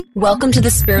Welcome to the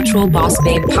Spiritual Boss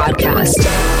Babe podcast.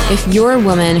 If you're a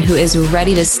woman who is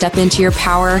ready to step into your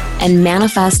power and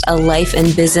manifest a life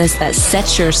and business that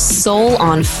sets your soul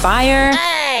on fire,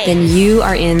 then you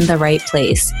are in the right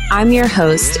place. I'm your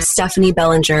host, Stephanie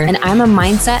Bellinger, and I'm a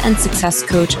mindset and success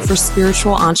coach for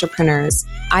spiritual entrepreneurs.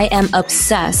 I am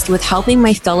obsessed with helping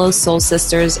my fellow soul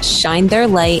sisters shine their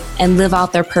light and live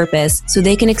out their purpose so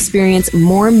they can experience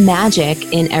more magic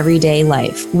in everyday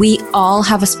life. We all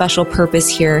have a special purpose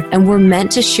here, and we're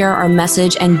meant to share our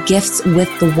message and gifts with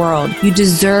the world. You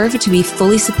deserve to be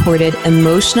fully supported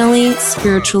emotionally,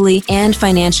 spiritually, and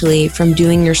financially from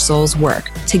doing your soul's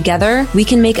work. Together, we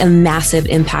can make a massive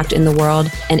impact in the world,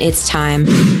 and it's time.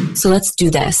 So let's do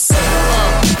this.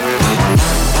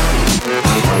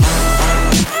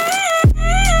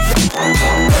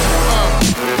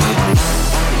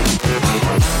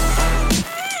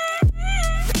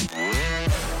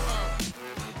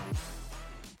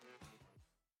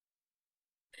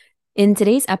 In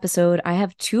today's episode, I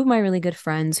have two of my really good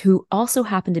friends who also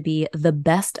happen to be the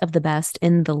best of the best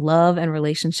in the love and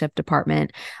relationship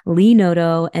department,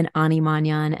 Noto and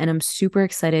Manian, and I'm super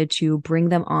excited to bring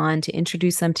them on, to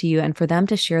introduce them to you, and for them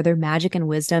to share their magic and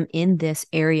wisdom in this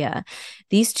area.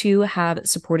 These two have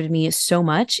supported me so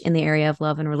much in the area of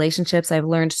love and relationships. I've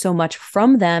learned so much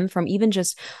from them, from even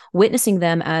just witnessing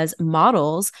them as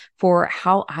models for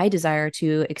how I desire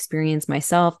to experience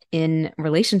myself in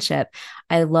relationship.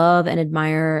 I love and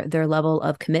admire their level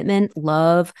of commitment,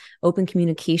 love, open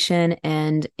communication,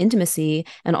 and intimacy,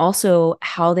 and also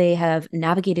how they have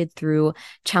navigated through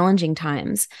challenging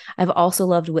times. I've also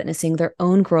loved witnessing their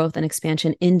own growth and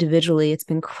expansion individually. It's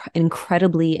been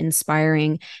incredibly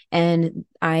inspiring, and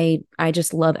I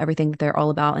just love everything that they're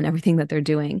all about and everything that they're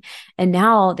doing. And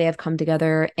now they have come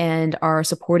together and are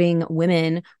supporting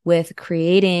women with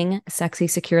creating sexy,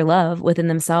 secure love within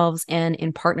themselves and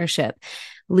in partnership.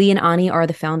 Lee and Ani are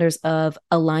the founders of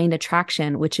Aligned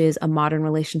Attraction, which is a modern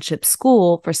relationship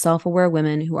school for self-aware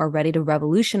women who are ready to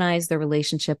revolutionize their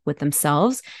relationship with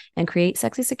themselves and create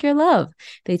sexy, secure love.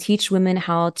 They teach women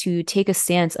how to take a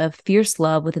stance of fierce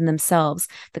love within themselves,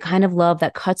 the kind of love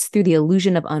that cuts through the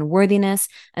illusion of unworthiness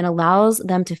and allows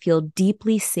them to feel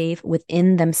deeply safe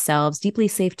within themselves, deeply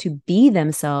safe to be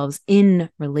themselves in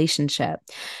relationship.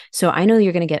 So I know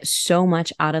you're going to get so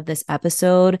much out of this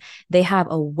episode. They have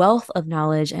a wealth of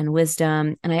knowledge and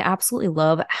wisdom, and I absolutely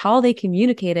love how they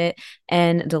communicate it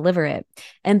and deliver it.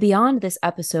 And beyond this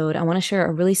episode, I want to share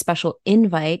a really special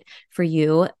invite for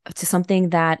you to something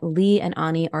that Lee and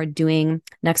Ani are doing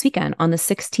next weekend on the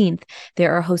 16th. They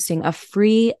are hosting a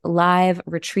free live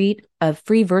retreat, a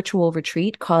free virtual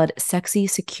retreat called Sexy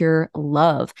Secure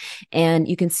Love. And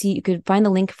you could find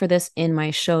the link for this in my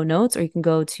show notes, or you can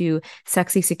go to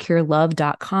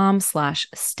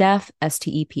sexysecurelove.com/Steph,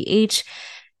 STEPH.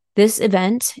 This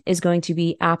event is going to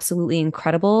be absolutely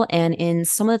incredible. And in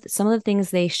some of the things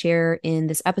they share in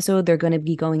this episode, they're going to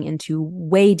be going into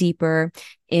way deeper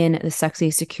in the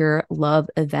Sexy Secure Love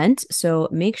event. So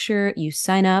make sure you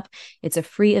sign up. It's a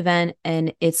free event,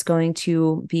 and it's going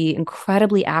to be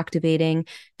incredibly activating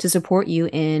to support you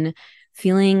in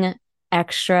feeling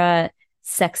extra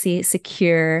sexy,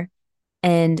 secure,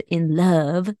 and in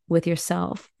love with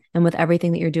yourself and with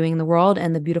everything that you're doing in the world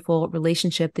and the beautiful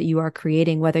relationship that you are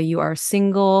creating, whether you are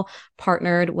single,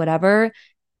 partnered, whatever.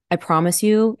 I promise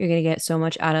you're going to get so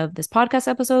much out of this podcast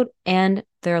episode and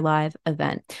their live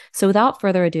event. So without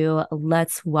further ado,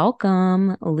 let's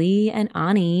welcome Lee and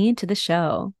Ani to the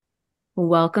show.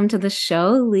 Welcome to the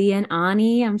show, Lee and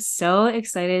Ani. I'm so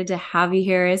excited to have you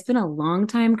here. It's been a long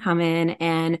time coming,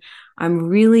 and I'm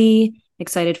really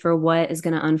excited for what is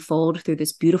going to unfold through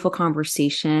this beautiful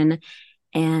conversation.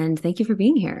 And thank you for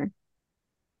being here.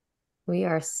 We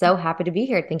are so happy to be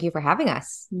here. Thank you for having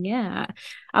us. Yeah.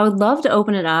 I would love to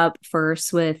open it up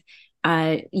first with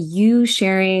you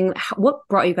sharing what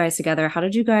brought you guys together. How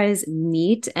did you guys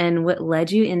meet, and what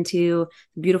led you into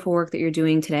the beautiful work that you're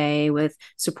doing today with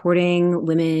supporting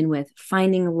women with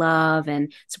finding love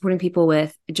and supporting people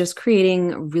with just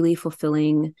creating really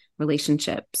fulfilling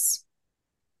relationships?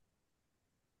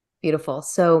 Beautiful.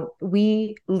 So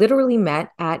we literally met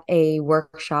at a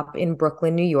workshop in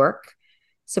Brooklyn, New York.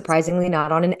 Surprisingly,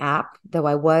 not on an app, though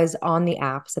I was on the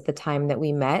apps at the time that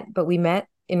we met, but we met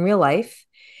in real life.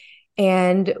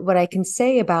 And what I can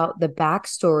say about the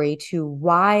backstory to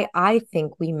why I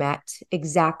think we met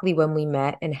exactly when we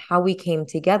met and how we came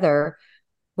together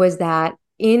was that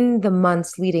in the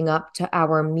months leading up to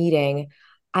our meeting,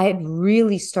 I had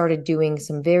really started doing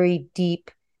some very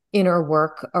deep inner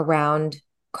work around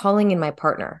calling in my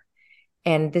partner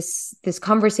And this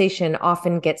conversation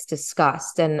often gets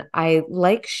discussed, and I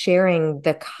like sharing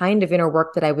the kind of inner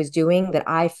work that I was doing that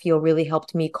I feel really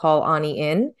helped me call Ani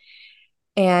in.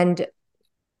 And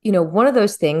one of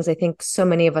those things, I think so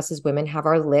many of us as women have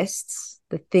our lists,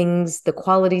 the things, the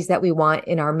qualities that we want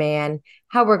in our man,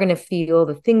 how we're going to feel,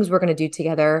 the things we're going to do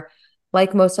together.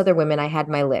 Like most other women, I had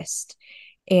my list.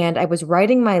 And I was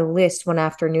writing my list one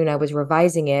afternoon, I was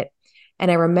revising it.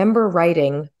 And I remember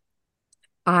writing,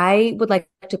 I would like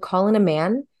to call in a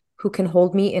man who can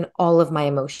hold me in all of my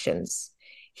emotions.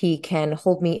 He can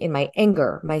hold me in my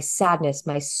anger, my sadness,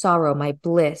 my sorrow, my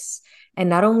bliss. And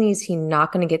not only is he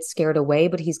not going to get scared away,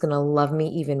 but he's going to love me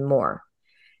even more.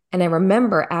 And I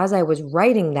remember as I was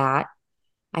writing that,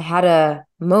 I had a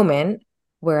moment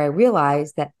where I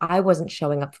realized that I wasn't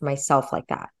showing up for myself like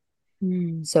that.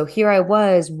 Mm. So here I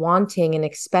was wanting and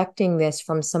expecting this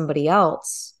from somebody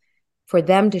else, for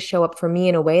them to show up for me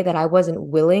in a way that I wasn't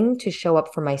willing to show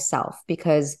up for myself.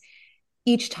 Because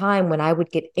each time when I would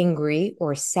get angry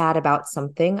or sad about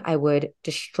something, I would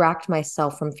distract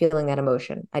myself from feeling that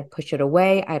emotion. I'd push it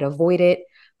away, I'd avoid it.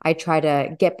 I'd try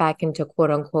to get back into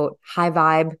quote unquote high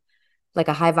vibe, like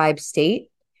a high vibe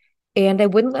state. And I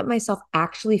wouldn't let myself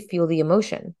actually feel the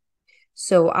emotion.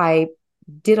 So I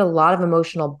did a lot of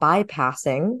emotional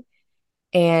bypassing.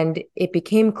 And it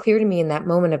became clear to me in that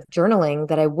moment of journaling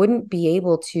that I wouldn't be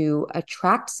able to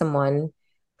attract someone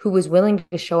who was willing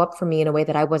to show up for me in a way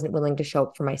that I wasn't willing to show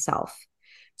up for myself.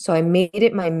 So I made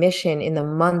it my mission in the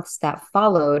months that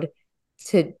followed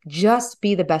to just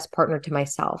be the best partner to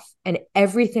myself. And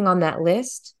everything on that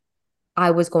list,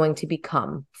 I was going to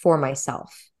become for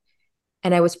myself.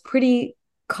 And I was pretty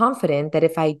confident that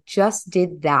if I just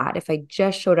did that, if I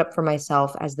just showed up for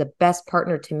myself as the best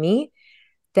partner to me,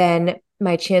 then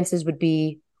my chances would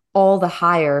be all the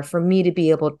higher for me to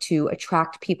be able to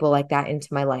attract people like that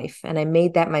into my life. And I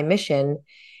made that my mission.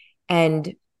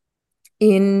 And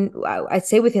I'd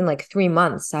say within like 3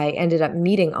 months, I ended up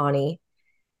meeting Ani.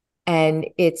 And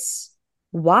it's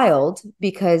wild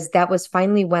because that was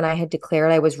finally when I had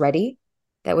declared I was ready.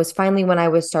 That was finally when I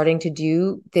was starting to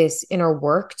do this inner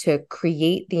work to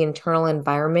create the internal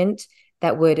environment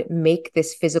that would make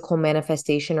this physical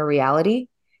manifestation a reality.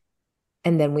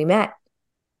 And then we met.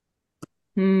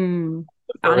 Hmm.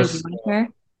 The Ani, do you first, want to share?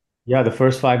 yeah, the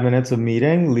first 5 minutes of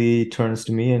meeting, Lee turns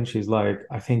to me and she's like,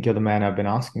 I think you're the man I've been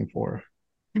asking for.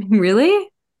 Really?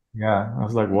 Yeah. I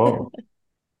was like, whoa,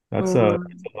 that's a, Oh,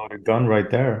 that's a loaded gun right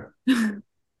there. that's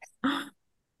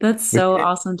But so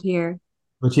awesome to hear.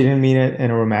 but she didn't mean it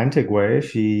in a romantic way.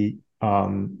 She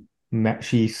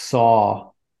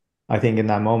saw, I think in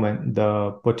that moment,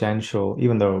 the potential,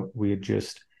 even though we had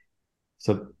just,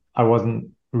 so I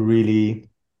wasn't really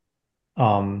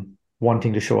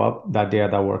wanting to show up that day at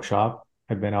that workshop.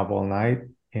 I'd been up all night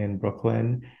in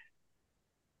Brooklyn,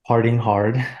 partying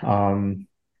hard,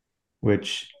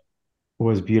 which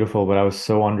was beautiful, but I was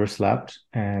so underslept.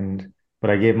 But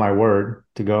I gave my word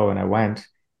to go and I went.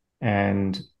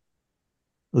 And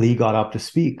Lee got up to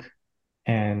speak,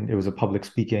 and it was a public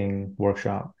speaking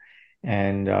workshop.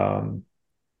 And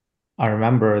I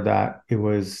remember that it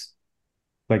was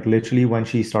like literally when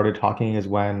she started talking is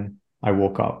when I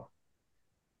woke up.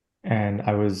 And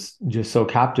I was just so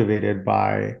captivated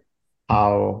by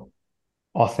how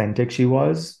authentic she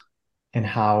was and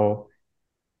how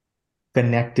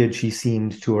connected she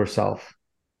seemed to herself.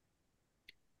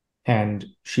 And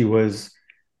she was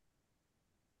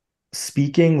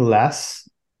speaking less,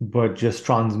 but just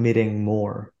transmitting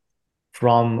more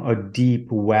from a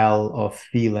deep well of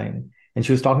feeling. And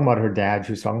she was talking about her dad.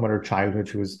 She was talking about her childhood.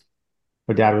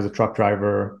 Her dad was a truck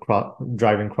driver,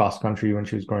 driving cross country when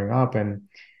she was growing up. And,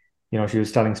 she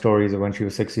was telling stories of when she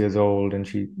was 6 years old and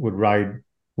she would ride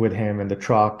with him in the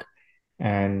truck.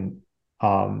 And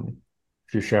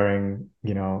she was sharing,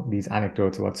 these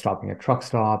anecdotes about stopping at truck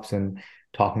stops and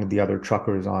talking to the other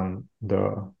truckers on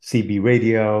the CB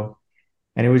radio.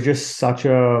 And it was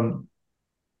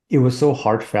so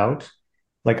heartfelt.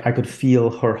 Like I could feel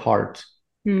her heart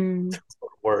Hmm. through her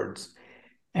words.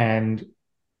 And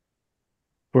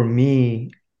for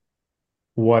me,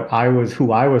 who I was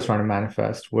trying to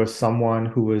manifest was someone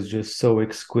who was just so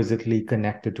exquisitely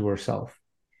connected to herself,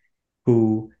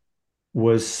 who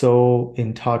was so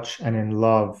in touch and in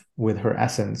love with her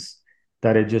essence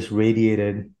that it just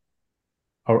radiated,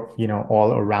 or,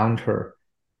 all around her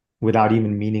without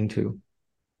even meaning to.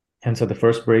 And so the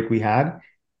first break we had,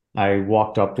 I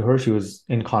walked up to her. She was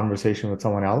in conversation with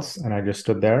someone else, and I just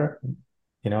stood there,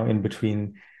 in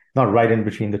between, not right in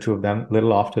between the two of them, a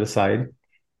little off to the side,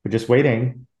 but just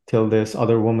waiting till this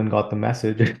other woman got the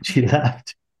message and she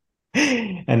left.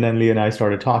 And then Lee and I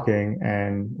started talking,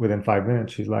 and within 5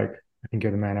 minutes, she's like, I think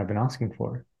you're the man I've been asking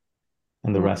for.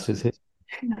 And the Wow. rest is his.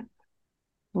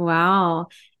 Wow.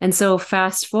 And so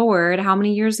fast forward, how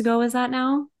many years ago is that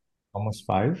now? Almost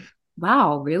 5.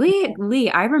 Wow, really? Lee,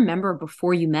 I remember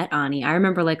before you met Ani. I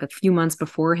remember like a few months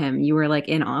before him, you were like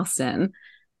in Austin.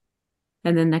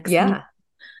 And then next thing, Yeah,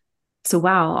 so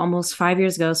wow, almost 5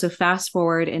 years ago. So fast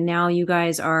forward, and now you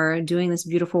guys are doing this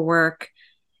beautiful work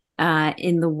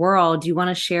in the world. Do you want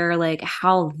to share like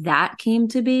how that came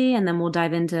to be? And then we'll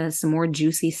dive into some more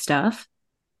juicy stuff.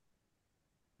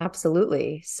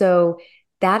 absolutely. So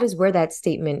that is where that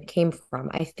statement came from.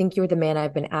 I think you're the man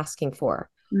I've been asking for.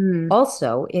 Mm,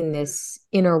 Also, in this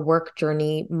inner work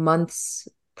journey, months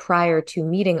prior to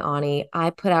meeting Ani, I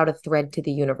put out a thread to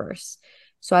the universe.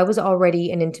 So I was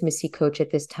already an intimacy coach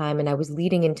at this time, and I was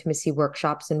leading intimacy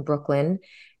workshops in Brooklyn,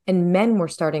 and men were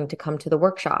starting to come to the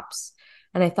workshops.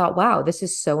 And I thought, wow, this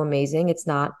is so amazing. It's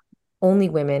not only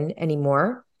women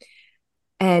anymore.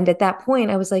 And at that point,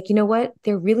 I was like, you know what?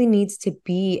 There really needs to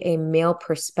be a male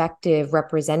perspective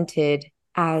represented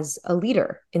as a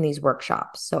leader in these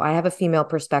workshops. So I have a female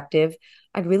perspective.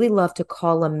 I'd really love to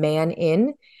call a man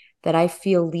in that I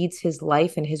feel leads his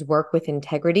life and his work with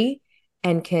integrity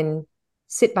and can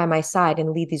sit by my side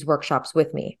and lead these workshops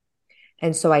with me.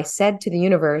 And so I said to the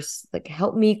universe, like,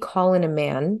 help me call in a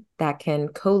man that can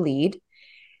co lead.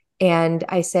 And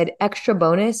I said, extra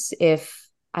bonus if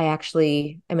I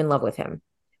actually am in love with him.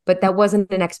 But that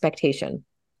wasn't an expectation.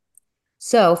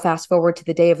 So fast forward to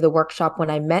the day of the workshop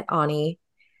when I met Ani.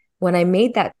 When I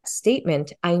made that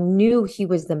statement, I knew he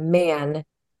was the man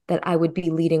that I would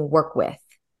be leading work with.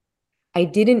 I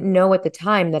didn't know at the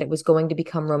time that it was going to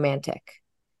become romantic.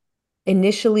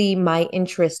 Initially, my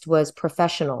interest was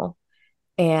professional,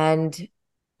 and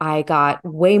I got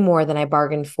way more than I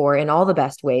bargained for in all the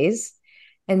best ways.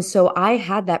 And so I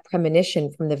had that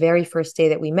premonition from the very first day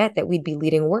that we met that we'd be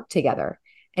leading work together.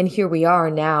 And here we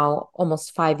are now,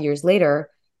 almost 5 years later,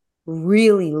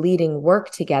 really leading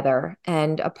work together.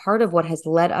 And a part of what has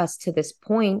led us to this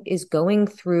point is going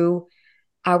through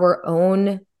our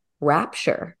own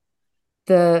rapture.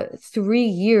 The 3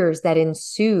 years that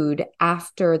ensued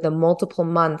after the multiple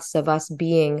months of us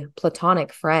being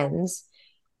platonic friends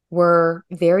were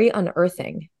very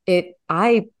unearthing.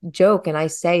 I joke and I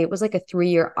say it was like a 3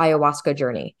 year ayahuasca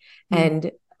journey. mm,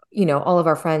 And, all of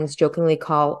our friends jokingly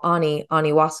call Ani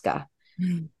Aniwaska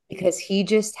mm, because he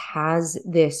just has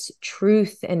this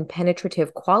truth and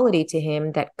penetrative quality to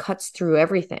him that cuts through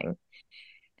everything.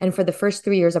 And for the first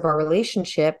 3 years of our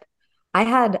relationship, I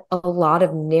had a lot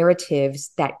of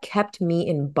narratives that kept me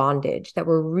in bondage, that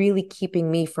were really keeping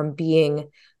me from being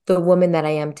the woman that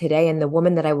I am today and the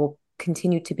woman that I will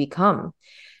continue to become.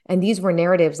 And these were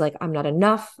narratives like, I'm not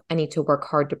enough. I need to work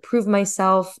hard to prove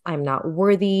myself. I'm not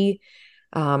worthy.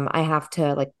 I have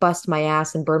to like bust my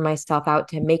ass and burn myself out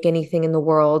to make anything in the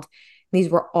world. These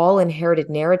were all inherited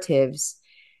narratives.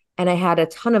 And I had a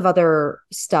ton of other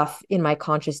stuff in my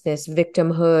consciousness,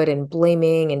 victimhood and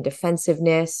blaming and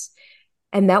defensiveness.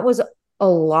 And that was a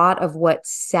lot of what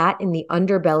sat in the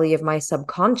underbelly of my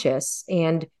subconscious.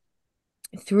 And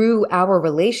through our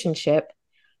relationship,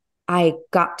 I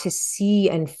got to see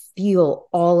and feel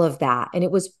all of that. And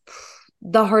it was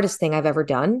the hardest thing I've ever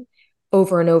done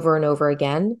over and over and over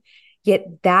again. Yet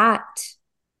that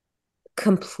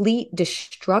complete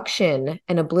destruction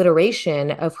and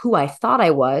obliteration of who I thought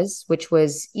I was, which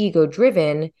was ego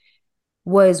driven,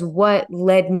 was what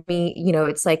led me,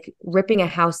 it's like ripping a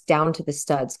house down to the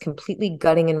studs, completely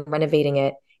gutting and renovating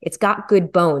it. It's got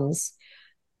good bones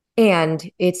and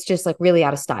it's just like really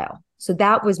out of style. So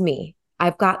that was me.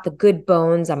 I've got the good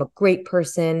bones. I'm a great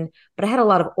person, but I had a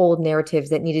lot of old narratives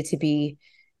that needed to be,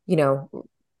 you know,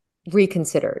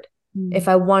 reconsidered if mm.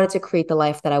 I wanted to create the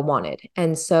life that I wanted.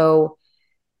 And so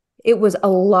it was a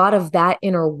lot of that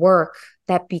inner work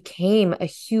that became a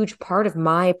huge part of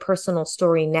my personal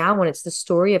story now. And it's the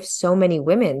story of so many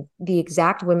women, the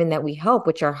exact women that we help,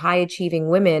 which are high achieving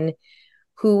women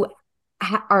who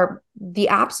are the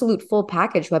absolute full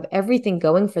package, who have everything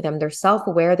going for them. They're self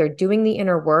aware, they're doing the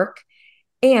inner work.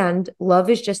 And love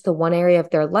is just the one area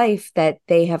of their life that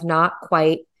they have not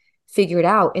quite figured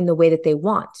out in the way that they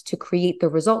want to create the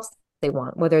results they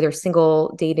want, whether they're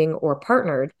single, dating, or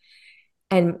partnered.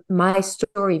 And my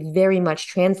story very much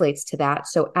translates to that.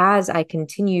 So as I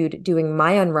continued doing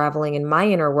my unraveling and my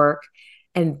inner work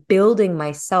and building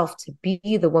myself to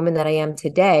be the woman that I am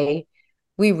today,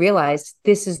 we realized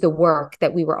this is the work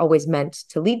that we were always meant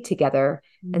to lead together.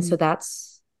 And Mm. so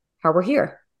that's how we're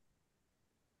here.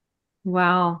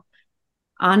 Wow.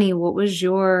 Ani, what was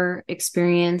your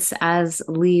experience as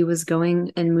Lee was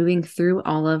going and moving through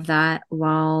all of that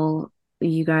while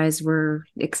you guys were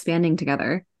expanding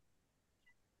together?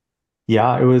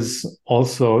 Yeah, it was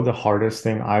also the hardest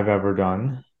thing I've ever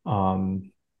done.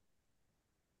 And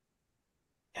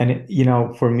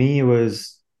for me, it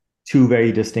was two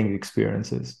very distinct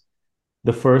experiences.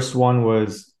 The first one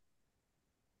was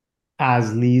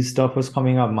as Lee's stuff was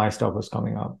coming up, my stuff was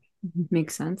coming up.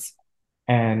 Makes sense.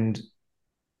 And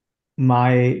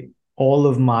my all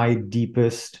of my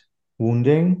deepest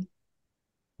wounding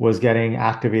was getting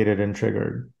activated and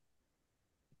triggered.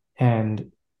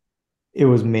 And it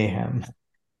was mayhem.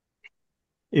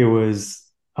 It was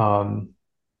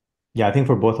yeah, I think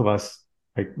for both of us,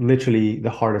 like literally the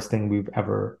hardest thing we've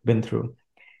ever been through.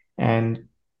 And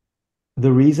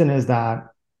the reason is that,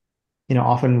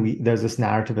 often there's this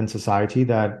narrative in society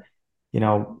that,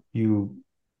 you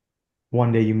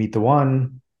one day you meet the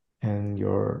one and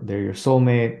they're your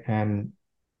soulmate. And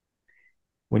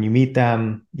when you meet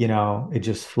them, it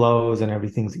just flows and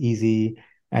everything's easy.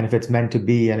 And if it's meant to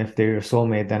be, and if they're your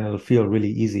soulmate, then it'll feel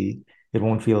really easy. It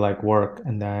won't feel like work.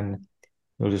 And then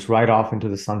you'll just ride off into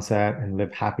the sunset and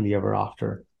live happily ever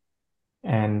after.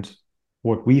 And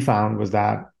what we found was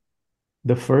that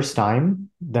the first time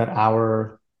that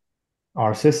our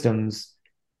systems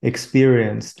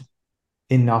experienced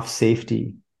enough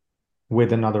safety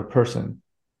with another person,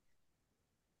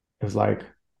 it was like,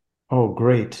 oh,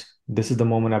 great. This is the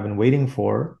moment I've been waiting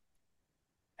for.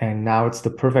 And now it's the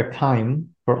perfect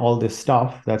time for all this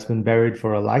stuff that's been buried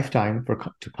for a lifetime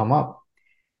to come up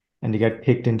and to get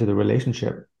kicked into the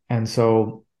relationship. And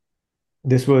so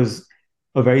this was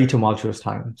a very tumultuous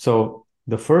time. So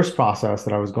the first process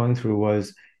that I was going through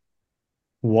was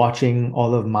watching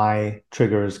all of my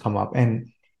triggers come up.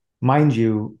 And mind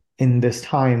you, in this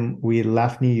time, we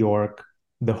left New York,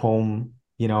 the home,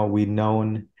 we'd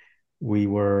known, we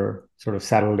were sort of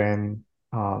settled in.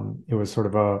 It was sort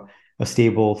of a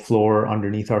stable floor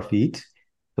underneath our feet.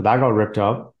 So that got ripped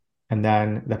up. And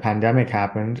then the pandemic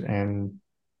happened and,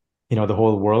 the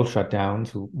whole world shut down.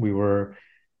 So we were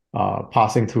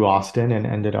passing through Austin and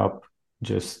ended up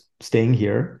just staying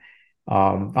here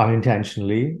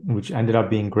unintentionally, which ended up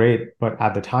being great. But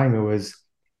at the time, it was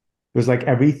like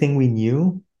everything we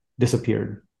knew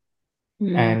disappeared,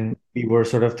 Mm. and we were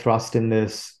sort of thrust in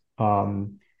this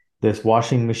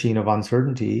washing machine of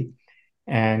uncertainty,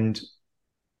 and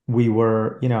we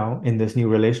were, in this new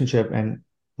relationship, and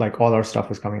like all our stuff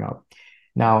was coming up.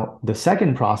 Now, the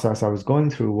second process I was going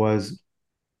through was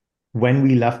when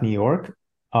we left New York,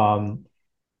 a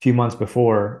few months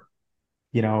before,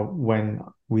 when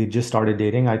we just started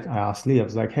dating, I asked Lee, I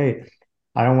was like, hey,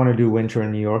 I don't want to do winter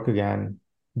in New York again.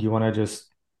 Do you want to just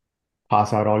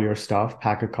pass out all your stuff,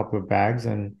 pack a couple of bags,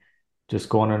 and just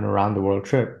go on an around the world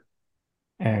trip?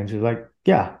 And she's like,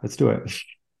 yeah, let's do it.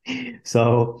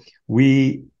 So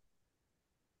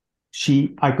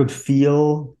I could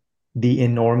feel the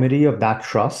enormity of that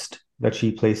trust that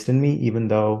she placed in me, even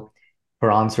though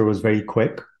her answer was very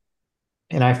quick.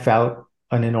 And I felt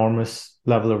an enormous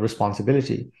level of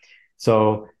responsibility.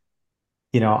 So,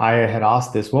 I had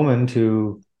asked this woman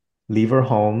to leave her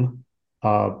home,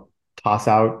 uh, toss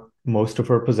out most of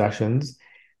her possessions,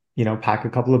 pack a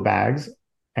couple of bags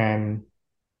and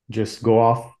just go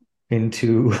off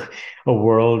into a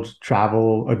world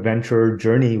travel adventure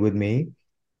journey with me.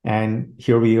 And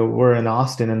here we were in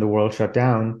Austin and the world shut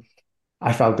down.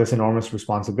 I felt this enormous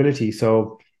responsibility.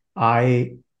 So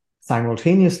I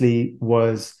simultaneously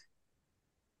was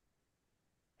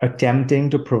attempting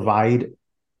to provide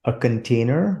a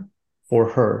container for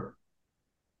her,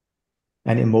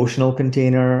 an emotional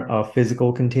container, a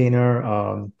physical container,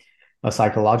 a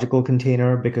psychological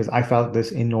container, because I felt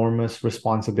this enormous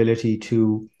responsibility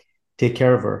to take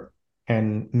care of her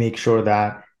and make sure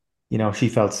that, she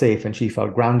felt safe and she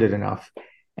felt grounded enough.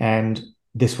 And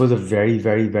this was a very,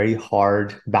 very, very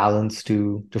hard balance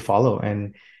to follow,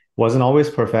 and wasn't always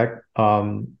perfect.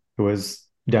 It was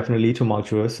definitely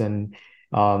tumultuous, and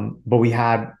but we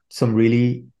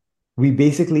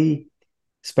basically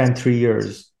spent 3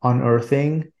 years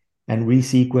unearthing and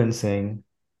resequencing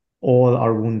all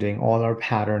our wounding, all our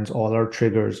patterns, all our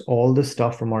triggers, all the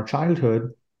stuff from our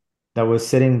childhood that was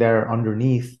sitting there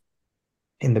underneath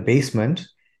in the basement,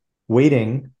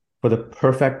 waiting for the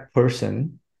perfect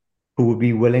person who would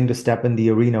be willing to step in the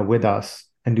arena with us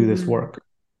and do this Mm. work.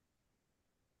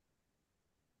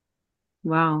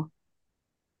 Wow,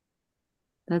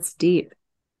 that's deep.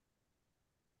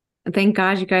 And thank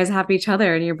God you guys have each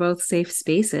other and you're both safe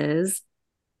spaces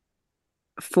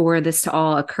for this to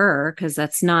all occur, because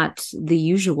that's not the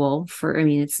usual I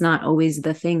mean, it's not always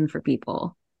the thing for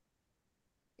people.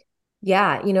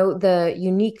 Yeah, the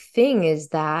unique thing is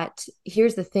that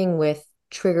here's the thing with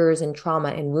triggers and trauma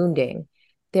and wounding.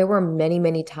 there were many,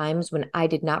 many times when I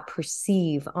did not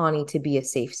perceive Ani to be a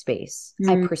safe space.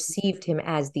 I Mm. perceived him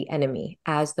as the enemy,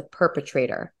 as the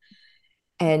perpetrator.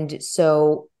 And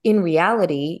so in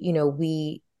reality,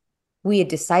 we had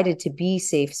decided to be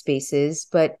safe spaces,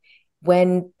 but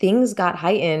when things got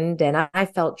heightened and I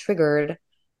felt triggered,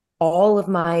 all of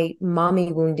my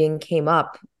mommy wounding came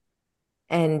up.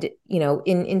 And,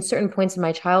 in certain points in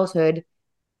my childhood,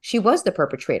 she was the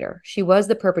perpetrator. She was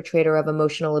the perpetrator of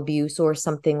emotional abuse or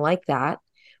something like that,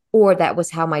 or that was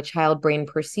how my child brain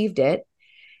perceived it.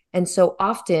 And so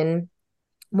often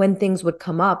when things would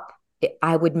come up,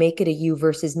 I would make it a you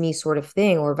versus me sort of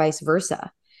thing, or vice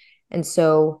versa. And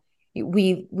so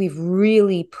we've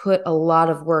really put a lot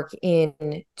of work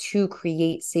in to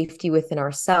create safety within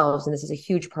ourselves. And this is a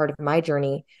huge part of my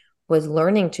journey, was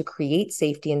learning to create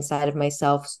safety inside of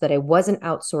myself so that I wasn't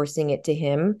outsourcing it to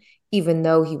him, even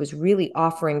though he was really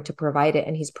offering to provide it.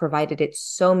 And he's provided it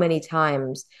so many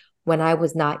times when I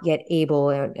was not yet able,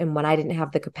 and when I didn't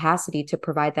have the capacity to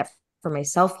provide that for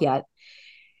myself yet.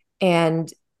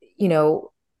 And, you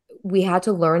know, we had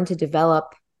to learn to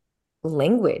develop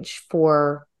language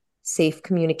for safe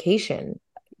communication,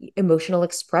 emotional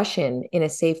expression in a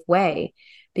safe way.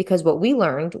 Because what we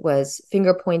learned was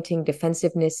finger pointing,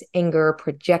 defensiveness, anger,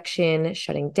 projection,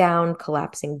 shutting down,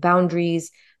 collapsing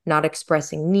boundaries, not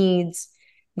expressing needs.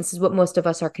 This is what most of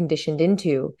us are conditioned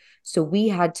into. So we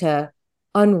had to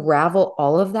unravel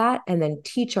all of that and then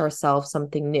teach ourselves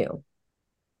something new.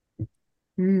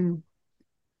 Mm.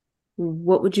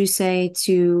 What would you say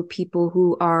to people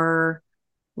who are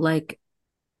like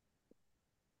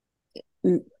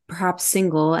perhaps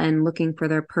single and looking for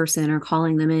their person or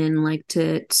calling them in, like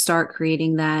to start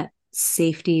creating that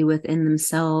safety within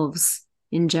themselves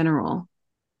in general?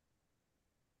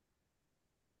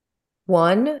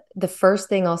 One, the first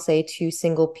thing I'll say to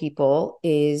single people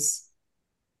is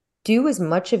do as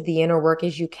much of the inner work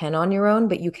as you can on your own,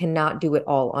 but you cannot do it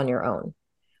all on your own.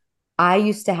 I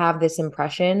used to have this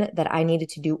impression that I needed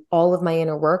to do all of my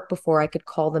inner work before I could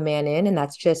call the man in, and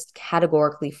that's just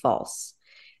categorically false.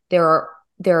 There are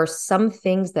there are some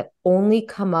things that only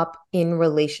come up in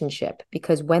relationship,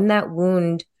 because when that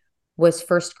wound was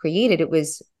first created, it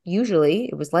was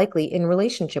likely in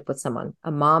relationship with someone,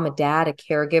 a mom, a dad, a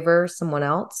caregiver, someone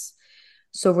else.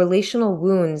 So relational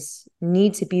wounds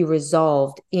need to be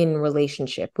resolved in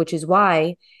relationship, which is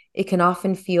why it can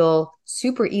often feel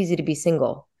super easy to be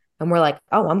single. And we're like,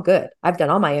 oh, I'm good. I've done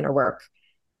all my inner work.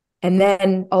 And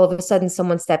then all of a sudden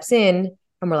someone steps in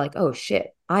and we're like, oh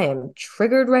shit, I am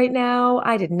triggered right now.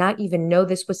 I did not even know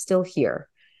this was still here.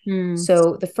 Mm.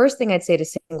 So the first thing I'd say to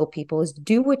single people is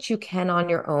do what you can on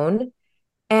your own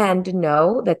and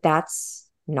know that that's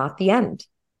not the end.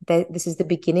 That this is the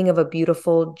beginning of a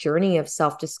beautiful journey of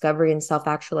self-discovery and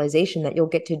self-actualization that you'll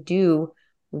get to do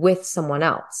with someone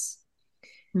else.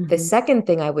 The Mm-hmm. second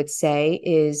thing I would say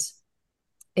is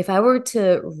if I were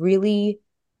to really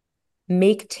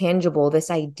make tangible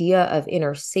this idea of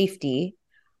inner safety,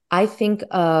 I think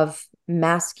of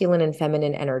masculine and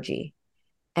feminine energy.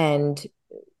 And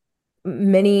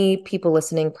many people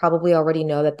listening probably already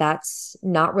know that that's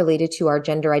not related to our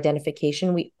gender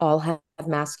identification. We all have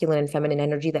masculine and feminine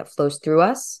energy that flows through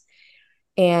us.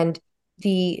 And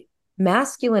the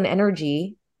masculine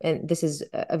energy, and this is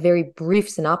a very brief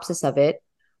synopsis of it,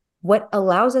 what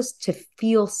allows us to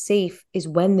feel safe is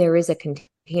when there is a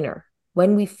container,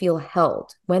 when we feel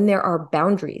held, when there are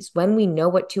boundaries, when we know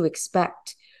what to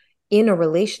expect in a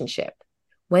relationship,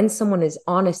 when someone is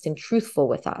honest and truthful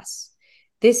with us.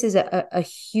 This is a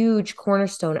huge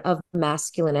cornerstone of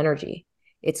masculine energy.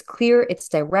 It's clear, it's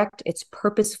direct, it's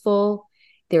purposeful,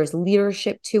 there's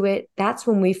leadership to it. That's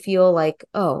when we feel like,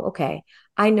 oh, okay,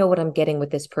 I know what I'm getting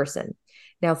with this person.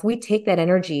 Now, if we take that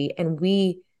energy and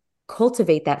we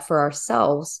cultivate that for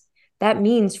ourselves, that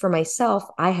means for myself,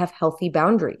 I have healthy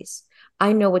boundaries.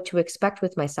 I know what to expect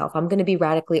with myself. I'm going to be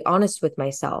radically honest with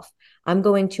myself. I'm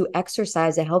going to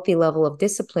exercise a healthy level of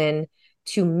discipline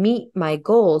to meet my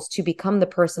goals, to become the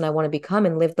person I want to become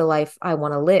and live the life I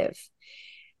want to live.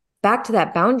 Back to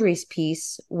that boundaries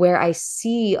piece, where I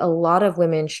see a lot of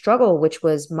women struggle, which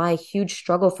was my huge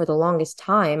struggle for the longest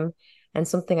time, and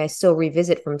something I still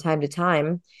revisit from time to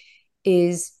time,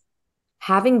 is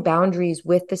having boundaries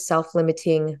with the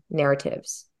self-limiting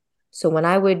narratives. So when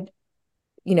I would,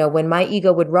 when my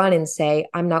ego would run and say,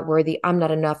 I'm not worthy, I'm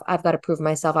not enough, I've got to prove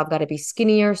myself, I've got to be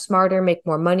skinnier, smarter, make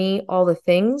more money, all the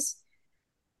things.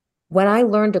 When I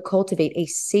learned to cultivate a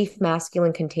safe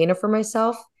masculine container for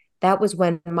myself, that was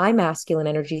when my masculine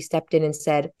energy stepped in and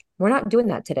said, we're not doing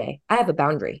that today. I have a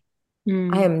boundary. I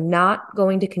Mm. am not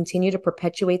going to continue to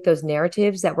perpetuate those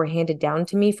narratives that were handed down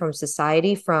to me from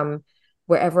society, from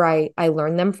wherever I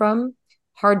learn them from,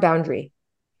 hard boundary.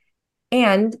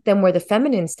 And then where the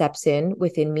feminine steps in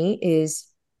within me is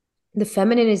the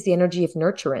feminine is the energy of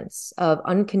nurturance, of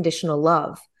unconditional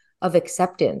love, of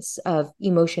acceptance, of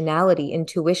emotionality,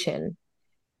 intuition.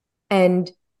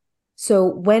 And so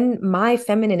when my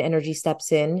feminine energy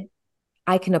steps in,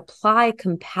 I can apply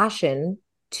compassion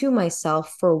to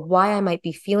myself for why I might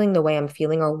be feeling the way I'm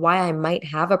feeling or why I might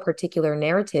have a particular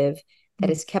narrative that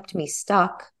has kept me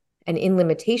stuck and in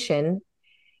limitation.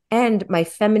 And my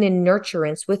feminine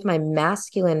nurturance with my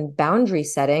masculine boundary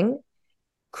setting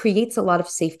creates a lot of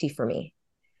safety for me.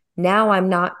 Now I'm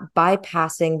not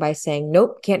bypassing by saying,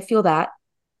 nope, can't feel that.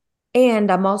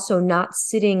 And I'm also not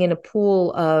sitting in a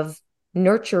pool of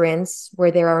nurturance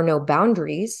where there are no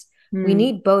boundaries. We Mm.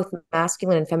 need both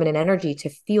masculine and feminine energy to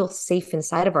feel safe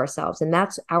inside of ourselves. And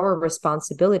that's our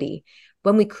responsibility.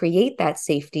 When we create that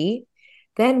safety,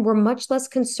 then we're much less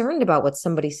concerned about what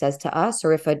somebody says to us,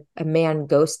 or if a man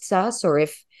ghosts us, or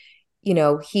if,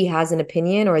 he has an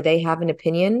opinion or they have an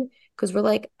opinion, because we're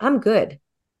like, I'm good.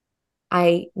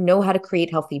 I know how to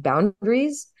create healthy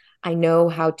boundaries. I know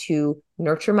how to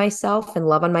nurture myself and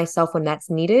love on myself when that's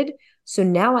needed. So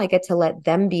now I get to let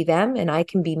them be them and I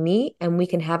can be me and we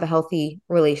can have a healthy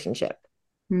relationship.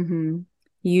 Hmm.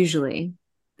 Usually,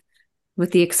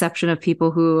 with the exception of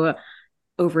people who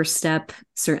overstep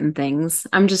certain things.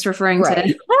 I'm just referring to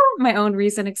Right. my own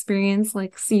recent experience,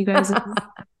 like see you guys,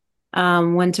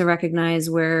 when to recognize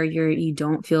where you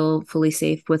don't feel fully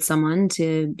safe with someone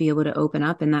to be able to open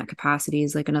up in that capacity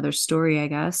is like another story, I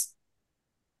guess.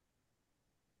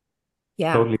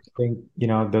 Yeah. Totally. I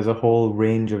think, there's a whole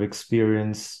range of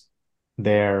experience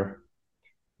there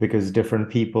because different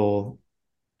people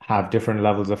have different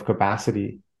levels of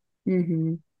capacity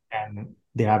Hmm. and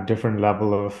they have different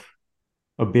level of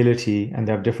ability and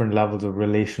they have different levels of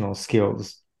relational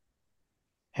skills.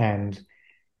 And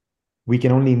we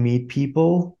can only meet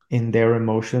people in their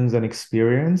emotions and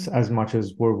experience as much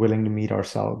as we're willing to meet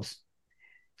ourselves.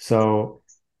 So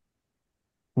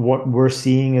what we're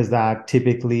seeing is that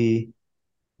typically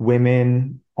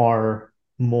women are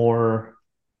more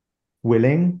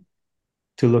willing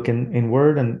to look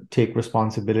inward and take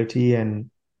responsibility and,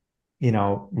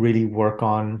 really work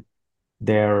on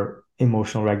their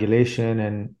emotional regulation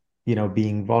and,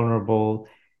 being vulnerable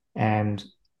and,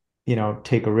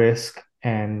 take a risk.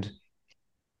 And,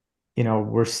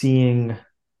 we're seeing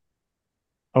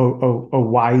a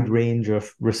wide range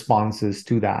of responses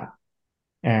to that.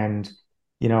 And,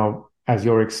 as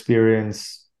your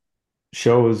experience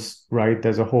shows, right,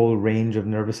 there's a whole range of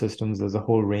nervous systems, there's a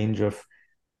whole range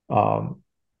um,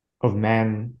 of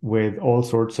men with all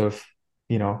sorts of,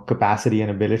 capacity and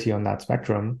ability on that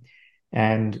spectrum.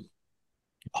 And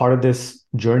part of this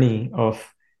journey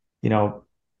of, you know,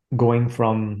 going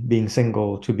from being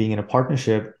single to being in a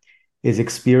partnership is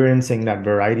experiencing that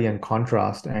variety and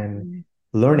contrast and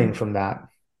learning from that.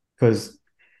 Because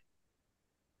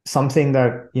something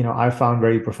that, I found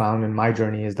very profound in my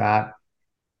journey is that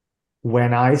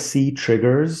when I see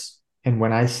triggers and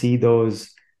when I see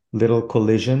those little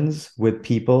collisions with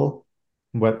people,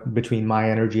 what between my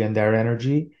energy and their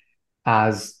energy,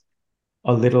 as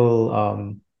a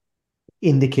little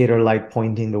indicator light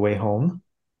pointing the way home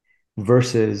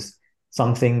versus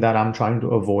something that I'm trying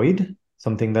to avoid,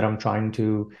 something that I'm trying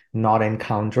to not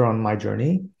encounter on my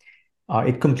journey,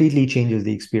 it completely changes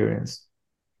the experience.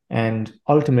 And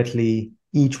ultimately,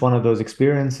 each one of those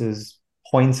experiences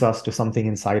points us to something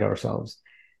inside ourselves.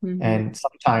 Hmm. And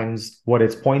sometimes what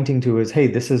it's pointing to is, hey,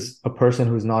 this is a person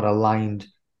who's not aligned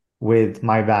with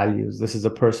my values. This is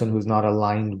a person who's not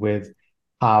aligned with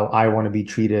how I want to be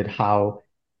treated, how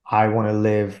I want to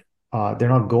live. They're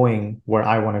not going where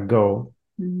I want to go.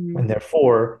 Hmm. And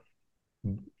therefore,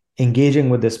 engaging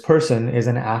with this person is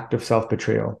an act of self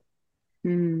betrayal.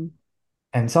 Hmm.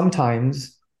 And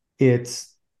sometimes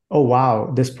it's, oh,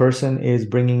 wow, this person is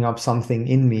bringing up something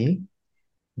in me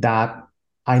that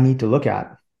I need to look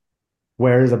at.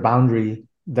 Where is a boundary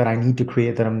that I need to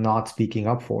create that I'm not speaking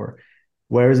up for?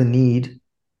 Where is a need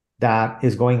that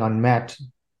is going unmet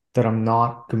that I'm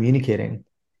not communicating?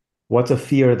 What's a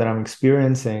fear that I'm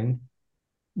experiencing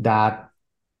that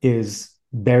is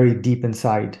buried deep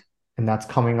inside and that's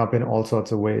coming up in all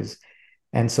sorts of ways?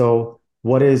 And so,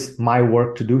 what is my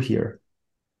work to do here?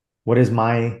 What is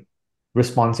my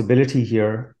responsibility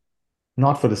here?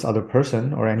 Not for this other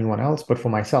person or anyone else, but for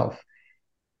myself,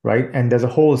 right? And there's a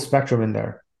whole spectrum in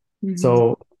there. Hmm.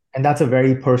 So, and that's a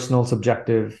very personal,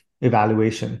 subjective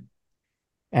evaluation.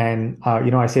 And,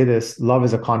 I say this, love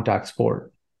is a contact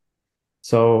sport.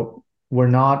 So we're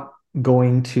not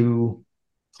going to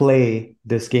play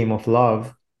this game of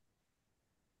love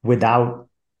without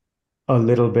a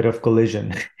little bit of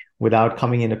collision without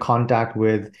coming into contact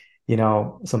with,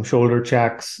 some shoulder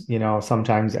checks,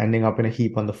 sometimes ending up in a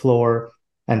heap on the floor.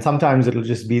 And sometimes it'll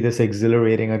just be this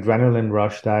exhilarating adrenaline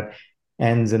rush that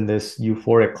ends in this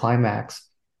euphoric climax.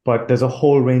 But there's a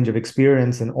whole range of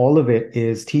experience, and all of it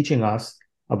is teaching us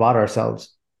about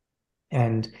ourselves.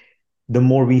 And the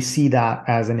more we see that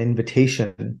as an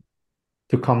invitation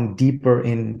to come deeper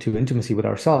into intimacy with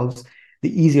ourselves,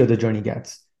 the easier the journey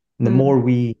gets. And the more Mm.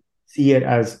 we see it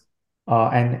as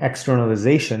an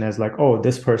externalization, as like, oh,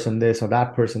 this person this or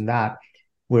that person that,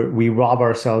 we rob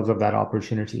ourselves of that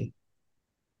opportunity.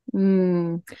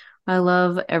 Mm. I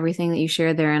love everything that you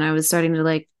shared there. And I was starting to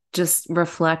like just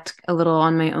reflect a little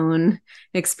on my own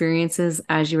experiences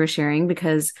as you were sharing,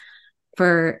 because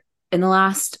for in the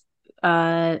last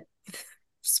uh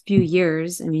few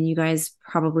years, I mean, you guys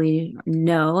probably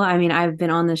know, I mean, I've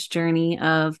been on this journey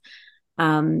of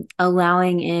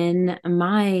allowing in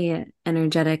my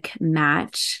energetic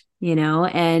match,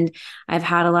 and I've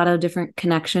had a lot of different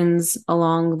connections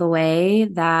along the way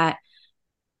that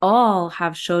all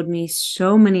have showed me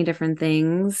so many different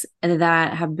things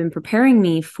that have been preparing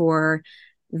me for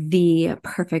the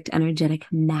perfect energetic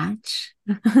match.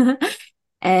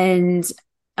 And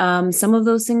some of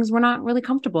those things were not really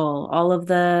comfortable. All of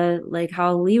the, like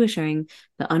how Lee was sharing,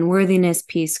 the unworthiness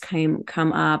piece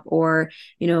come up, or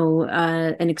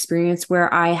an experience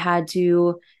where I had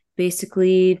to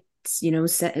basically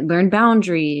learn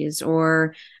boundaries,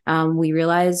 or we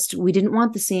realized we didn't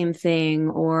want the same thing,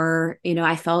 or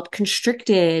I felt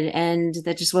constricted and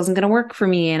that just wasn't going to work for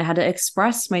me, and I had to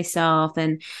express myself,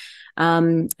 and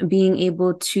being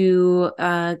able to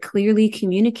clearly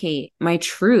communicate my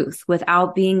truth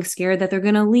without being scared that they're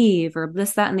going to leave or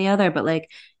this, that, and the other, but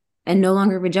like, and no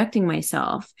longer rejecting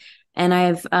myself. And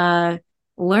I've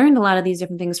learned a lot of these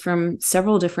different things from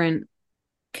several different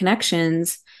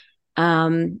connections.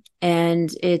 And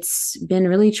it's been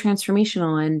really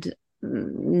transformational and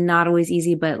not always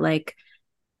easy, but like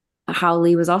how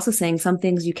Lee was also saying, some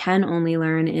things you can only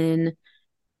learn in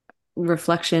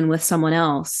reflection with someone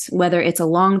else, whether it's a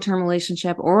long-term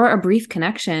relationship or a brief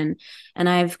connection. And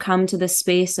I've come to this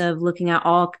space of looking at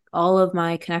all of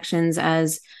my connections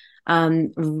as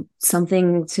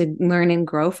something to learn and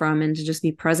grow from and to just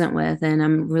be present with. And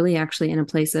I'm really actually in a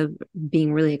place of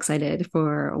being really excited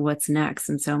for what's next.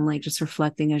 And so I'm like just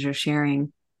reflecting as you're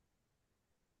sharing.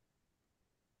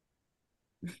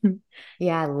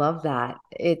 Yeah, I love that.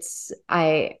 It's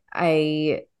I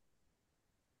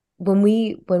when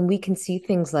we can see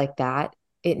things like that,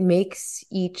 it makes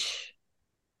each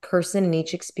person and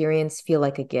each experience feel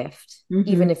like a gift, Mm-hmm.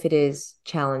 even if it is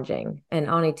challenging. And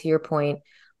Ani, to your point,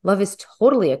 love is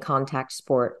totally a contact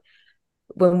sport.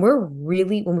 When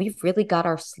we've really got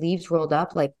our sleeves rolled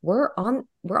up, like we're on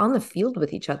the field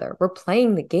with each other. We're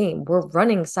playing the game. We're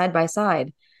running side by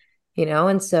side,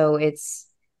 and so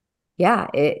yeah,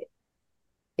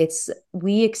 it's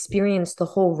we experience the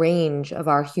whole range of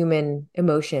our human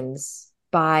emotions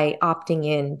by opting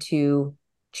in to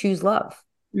choose love.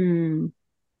 Mm,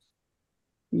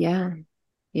 yeah.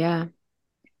 Yeah.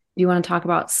 You want to talk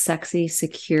about sexy,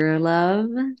 secure love?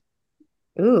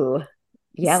 Ooh,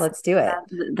 yeah, let's do it.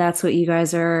 That's what you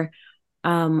guys are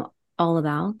um, all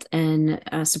about, and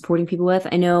supporting people with.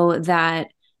 I know that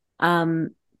um,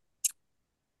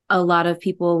 a lot of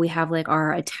people, we have like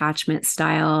our attachment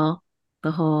style,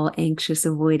 the whole anxious,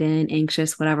 avoidant,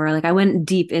 anxious, whatever. Like I went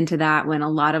deep into that when a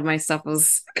lot of my stuff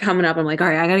was coming up. I'm like, all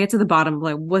right, I gotta get to the bottom of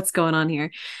like what's going on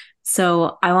here.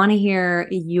 So I want to hear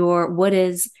what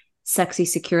is sexy,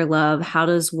 secure love? How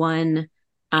does one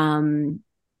um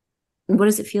what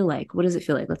does it feel like? What does it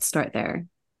feel like? Let's start there.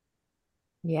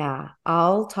 Yeah,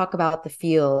 I'll talk about the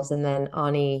feels and then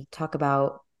Ani talk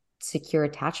about secure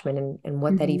attachment and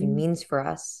what that even Mm-hmm. means for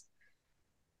us.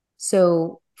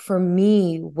 So for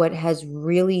me, what has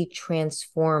really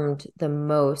transformed the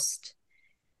most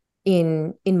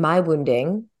in my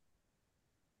wounding,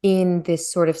 in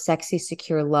this sort of sexy,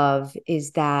 secure love,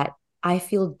 is that I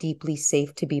feel deeply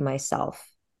safe to be myself.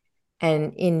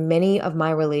 And in many of my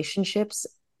relationships,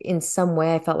 in some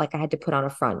way, I felt like I had to put on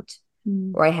a front,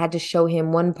 or I had to show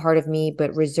him one part of me,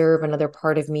 but reserve another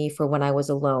part of me for when I was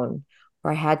alone,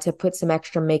 or I had to put some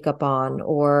extra makeup on,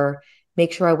 or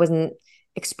make sure I wasn't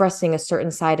expressing a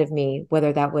certain side of me,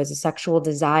 whether that was a sexual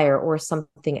desire or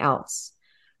something else.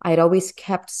 I had always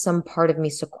kept some part of me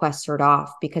sequestered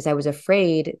off because I was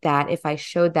afraid that if I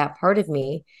showed that part of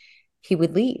me, he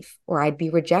would leave, or I'd be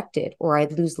rejected, or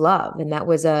I'd lose love. And that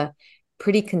was a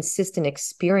pretty consistent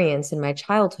experience in my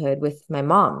childhood with my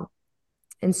mom.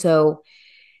 And so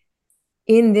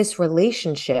in this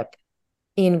relationship,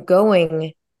 in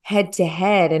going head to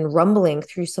head and rumbling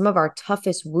through some of our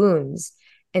toughest wounds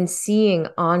and seeing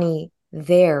Ani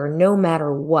there no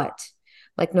matter what,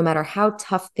 like no matter how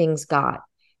tough things got,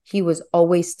 he was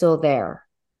always still there.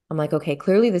 I'm like, okay,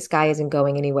 clearly this guy isn't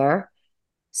going anywhere.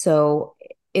 So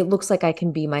it looks like I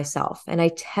can be myself. And I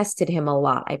tested him a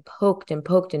lot. I poked and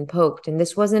poked and poked. And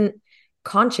this wasn't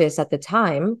conscious at the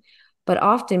time, but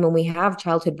often when we have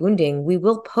childhood wounding, we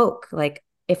will poke. Like,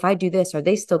 if I do this, are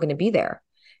they still going to be there?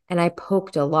 And I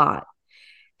poked a lot.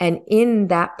 And in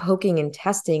that poking and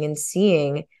testing and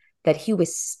seeing that he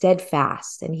was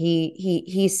steadfast, and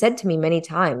he said to me many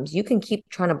times, "You can keep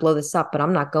trying to blow this up, but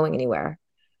I'm not going anywhere."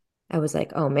 I was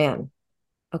like, "Oh man,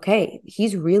 okay,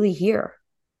 he's really here.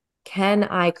 Can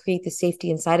I create the safety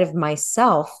inside of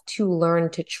myself to learn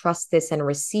to trust this and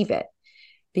receive it?"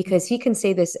 Because he can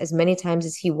say this as many times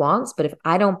as he wants, but if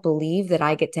I don't believe that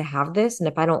I get to have this, and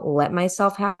if I don't let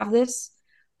myself have this,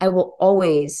 I will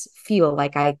always feel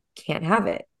like I can't have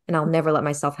it, and I'll never let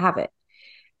myself have it.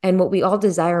 And what we all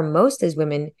desire most as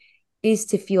women is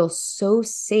to feel so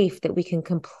safe that we can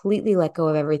completely let go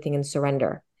of everything and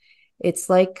surrender. It's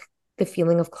like the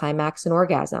feeling of climax and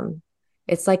orgasm.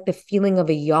 It's like the feeling of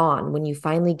a yawn when you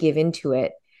finally give into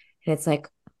it. And it's like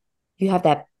you have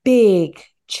that big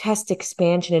chest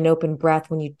expansion and open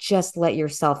breath when you just let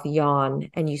yourself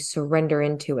yawn and you surrender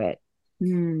into it.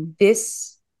 Mm.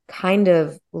 This kind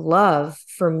of love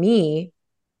for me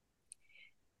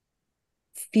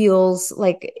feels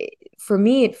like, for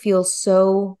me, it feels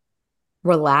so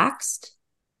relaxed,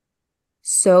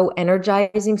 so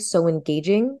energizing, so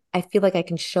engaging. I feel like I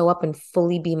can show up and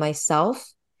fully be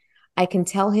myself. I can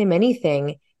tell him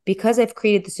anything because I've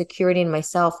created the security in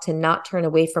myself to not turn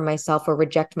away from myself or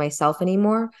reject myself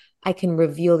anymore. I can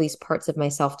reveal these parts of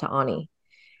myself to Ani.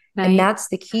 Can And I that's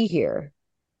the key here.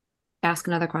 ask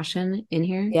another question in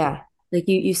here? Yeah. Like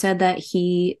you said that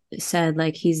he said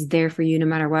like he's there for you no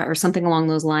matter what, or something along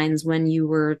those lines when you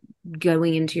were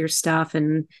going into your stuff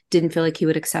and didn't feel like he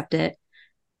would accept it.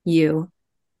 You,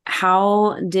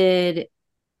 how did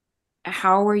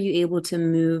how were you able to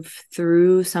move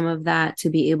through some of that to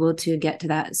be able to get to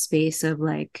that space of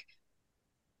like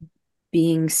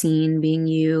being seen, being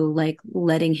you, like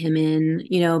letting him in,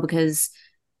 because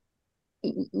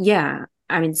yeah,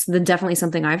 I mean, it's definitely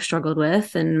something I've struggled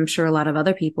with, and I'm sure a lot of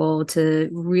other people to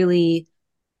really,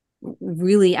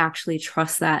 really actually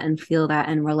trust that and feel that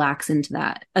and relax into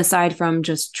that, aside from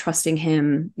just trusting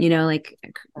him, like,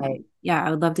 Right. yeah,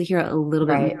 I would love to hear a little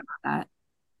bit more Right. about that.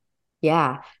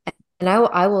 Yeah. And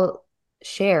I will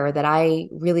share that I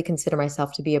really consider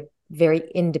myself to be a very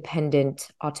independent,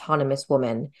 autonomous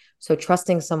woman. So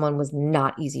trusting someone was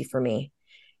not easy for me.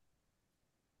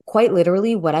 Quite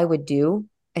literally, what I would do,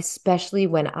 especially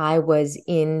when I was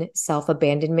in self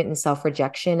abandonment and self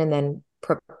rejection, and then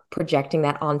projecting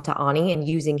that onto Ani and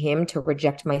using him to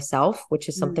reject myself, which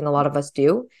is Mm. something a lot of us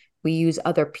do. We use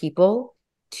other people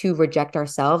to reject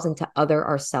ourselves and to other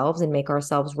ourselves and make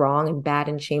ourselves wrong and bad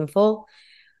and shameful.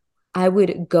 I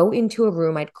would go into a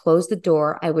room, I'd close the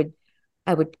door, I would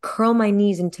curl my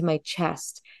knees into my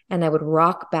chest and I would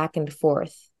rock back and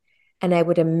forth. And I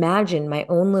would imagine my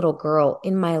own little girl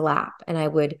in my lap, and I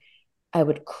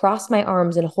would cross my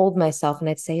arms and hold myself, and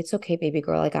I'd say, "It's okay, baby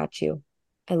girl, I got you.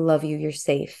 I love you, you're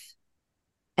safe."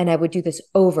 And I would do this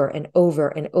over and over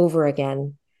and over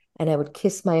again. And I would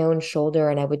kiss my own shoulder,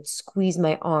 and I would squeeze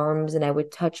my arms, and I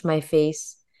would touch my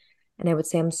face, and I would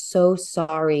say, "I'm so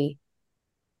sorry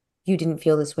you didn't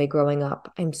feel this way growing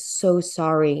up. I'm so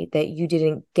sorry that you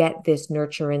didn't get this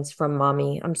nurturance from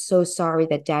mommy. I'm so sorry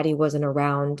that daddy wasn't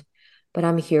around, but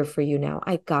I'm here for you now.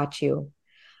 I got you.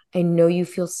 I know you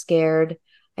feel scared.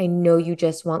 I know you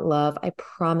just want love. I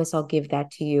promise I'll give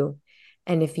that to you.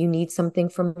 And if you need something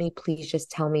from me, please just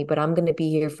tell me. But I'm going to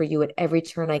be here for you at every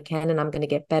turn I can. And I'm going to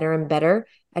get better and better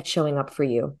at showing up for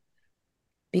you."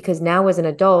 Because now, as an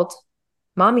adult,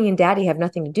 mommy and daddy have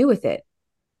nothing to do with it.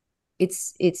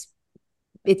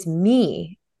 It's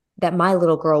me that my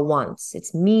little girl wants.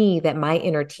 It's me that my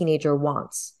inner teenager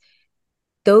wants.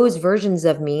 Those versions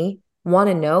of me want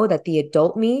to know that the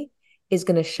adult me is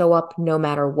going to show up no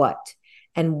matter what.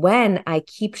 And when I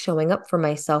keep showing up for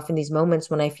myself in these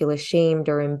moments when I feel ashamed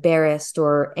or embarrassed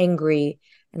or angry,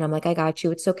 and I'm like, "I got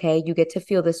you. It's okay. You get to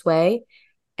feel this way.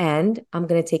 And I'm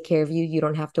going to take care of you. You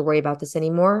don't have to worry about this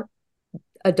anymore.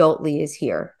 Adult Lee is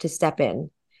here to step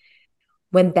in."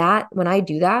 When I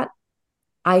do that,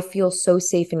 I feel so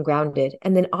safe and grounded.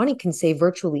 And then Ani can say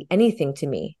virtually anything to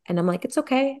me. And I'm like, "It's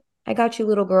okay. I got you,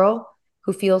 little girl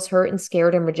who feels hurt and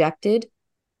scared and rejected."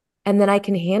 And then I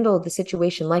can handle the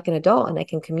situation like an adult, and I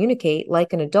can communicate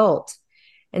like an adult.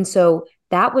 And so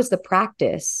that was the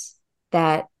practice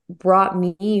that brought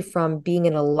me from being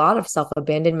in a lot of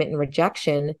self-abandonment and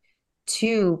rejection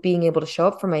to being able to show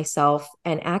up for myself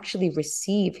and actually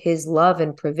receive his love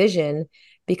and provision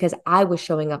because I was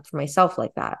showing up for myself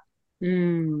like that.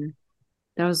 Mm,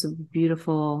 that was a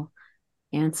beautiful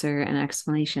answer and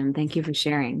explanation. Thank you for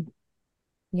sharing.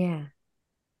 Yeah.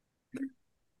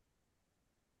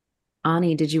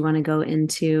 Ani, did you want to go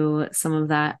into some of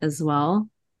that as well?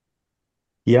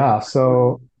 Yeah,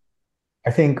 so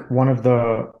I think one of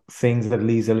the things that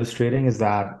Lee's illustrating is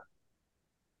that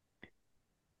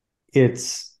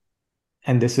it's,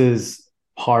 and this is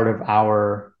part of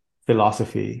our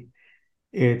philosophy,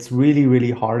 it's really,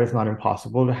 really hard, if not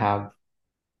impossible, to have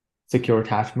secure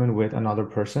attachment with another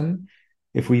person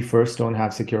if we first don't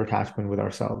have secure attachment with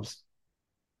ourselves.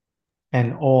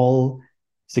 And all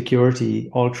security,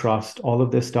 all trust, all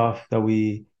of this stuff that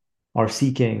we are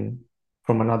seeking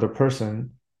from another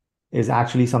person is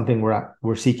actually something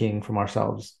we're seeking from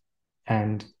ourselves.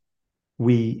 And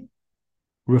we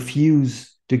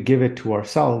refuse to give it to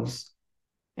ourselves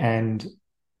and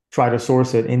try to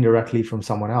source it indirectly from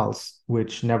someone else,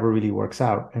 which never really works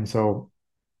out. And so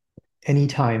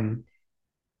anytime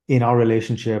in our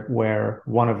relationship where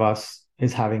one of us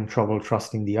is having trouble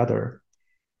trusting the other,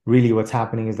 really what's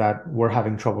happening is that we're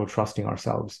having trouble trusting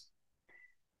ourselves.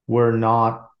 We're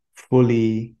not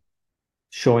fully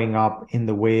showing up in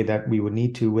the way that we would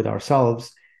need to with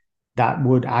ourselves. That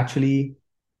would actually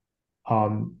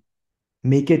um,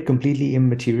 make it completely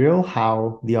immaterial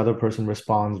how the other person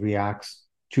responds, reacts,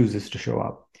 chooses to show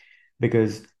up.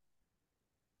 Because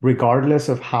regardless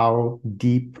of how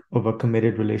deep of a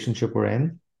committed relationship we're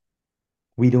in,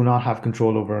 we do not have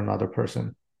control over another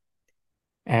person.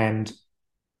 And,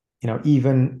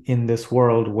 even in this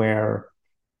world where,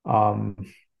 um,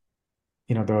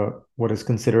 the what is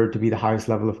considered to be the highest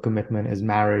level of commitment is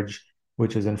marriage,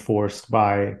 which is enforced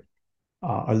by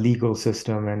a legal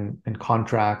system and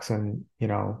contracts and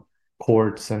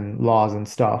courts and laws and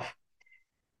stuff,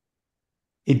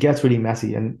 it gets really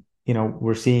messy. And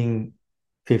we're seeing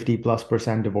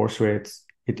 50+% divorce rates.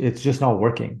 It's just not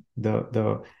working,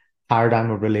 the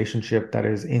paradigm of relationship that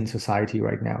is in society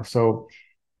right now. So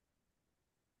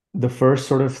the first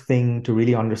sort of thing to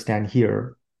really understand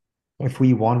here, if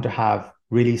we want to have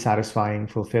really satisfying,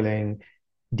 fulfilling,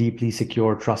 deeply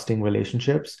secure, trusting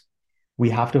relationships, we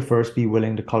have to first be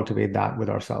willing to cultivate that with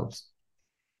ourselves.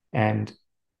 And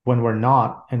when we're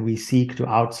not, and we seek to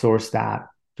outsource that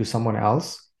to someone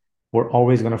else, we're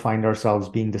always going to find ourselves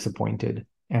being disappointed.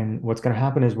 And what's going to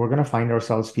happen is we're going to find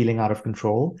ourselves feeling out of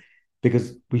control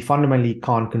because we fundamentally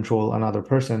can't control another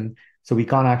person. So we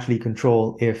can't actually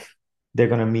control if they're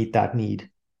going to meet that need.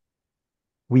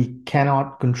 We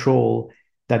cannot control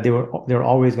that they're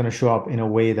always going to show up in a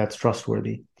way that's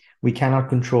trustworthy. We cannot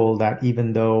control that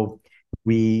even though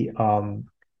we are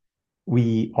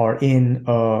in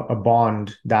a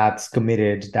bond that's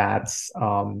committed, that's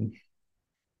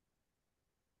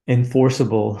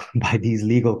enforceable by these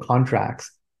legal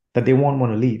contracts, that they won't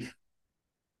want to leave,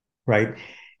 right?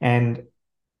 And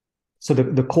so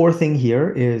the core thing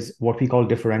here is what we call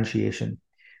differentiation,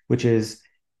 which is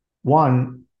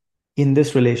one, in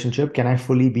this relationship, can I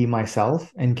fully be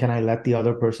myself and can I let the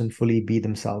other person fully be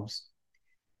themselves?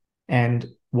 And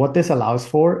what this allows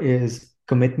for is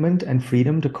commitment and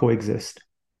freedom to coexist.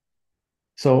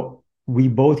 So we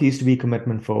both used to be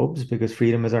commitment phobes because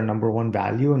freedom is our number one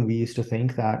value. And we used to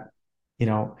think that, you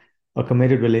know, a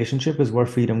committed relationship is where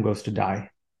freedom goes to die.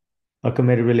 A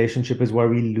committed relationship is where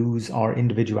we lose our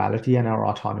individuality and our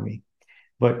autonomy.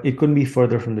 But it couldn't be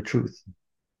further from the truth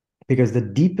because the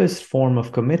deepest form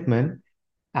of commitment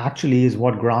actually is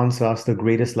what grants us the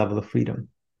greatest level of freedom.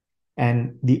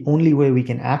 And the only way we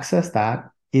can access that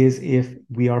is if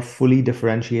we are fully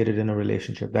differentiated in a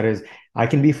relationship. That is, I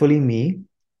can be fully me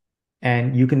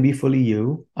and you can be fully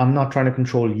you. I'm not trying to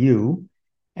control you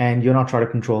and you're not trying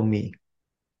to control me.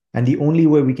 And the only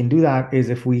way we can do that is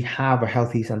if we have a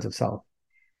healthy sense of self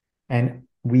and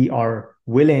we are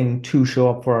willing to show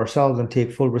up for ourselves and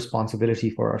take full responsibility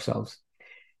for ourselves.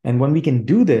 And when we can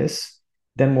do this,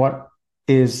 then what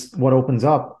opens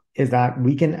up is that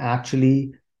we can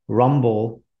actually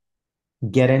rumble,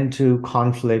 get into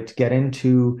conflict, get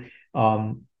into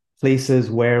places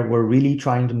where we're really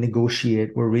trying to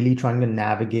negotiate, we're really trying to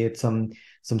navigate some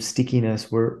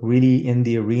stickiness, we're really in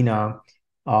the arena,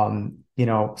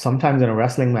 sometimes in a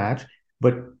wrestling match,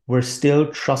 but we're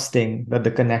still trusting that the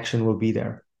connection will be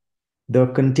there. The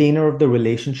container of the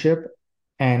relationship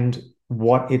and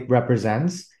what it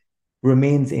represents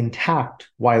remains intact,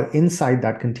 while inside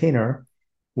that container,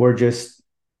 we're just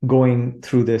going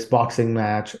through this boxing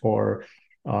match or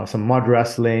some mud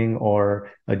wrestling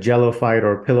or a jello fight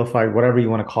or a pillow fight, whatever you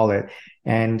want to call it.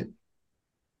 And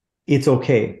it's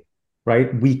okay,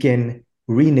 right? We can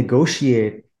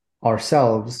renegotiate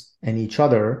ourselves and each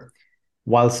other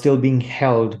while still being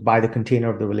held by the container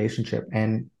of the relationship.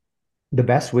 And the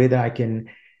best way that I can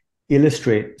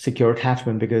illustrate secure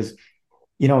attachment, because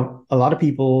a lot of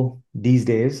people these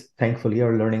days, thankfully,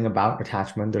 are learning about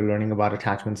attachment. They're learning about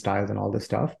attachment styles and all this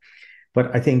stuff.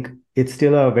 But I think it's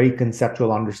still a very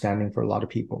conceptual understanding for a lot of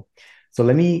people. So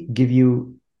let me give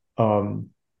you an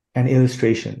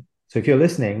illustration. So if you're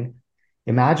listening,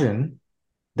 imagine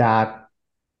that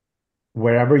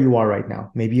wherever you are right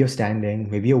now, maybe you're standing,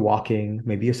 maybe you're walking,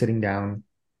 maybe you're sitting down.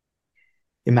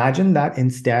 Imagine that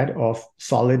instead of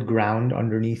solid ground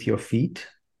underneath your feet,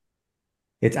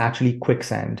 it's actually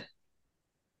quicksand,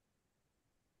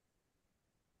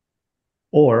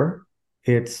 or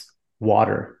it's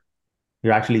water.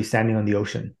 You're actually standing on the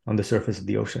ocean, on the surface of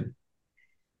the ocean.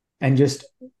 And just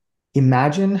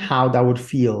imagine how that would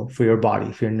feel for your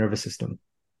body, for your nervous system,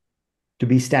 to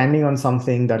be standing on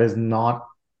something that is not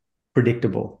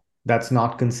predictable, that's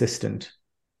not consistent,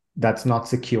 that's not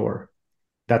secure,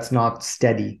 that's not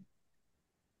steady,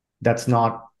 that's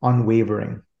not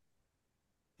unwavering.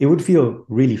 It would feel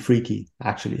really freaky,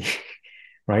 actually,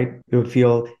 right? It would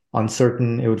feel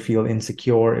uncertain, it would feel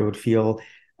insecure, it would feel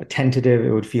tentative,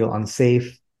 it would feel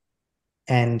unsafe.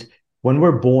 And when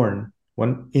we're born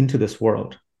into this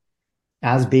world,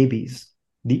 as babies,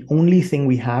 the only thing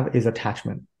we have is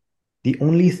attachment. The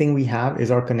only thing we have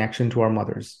is our connection to our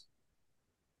mothers.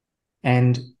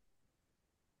 And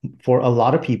for a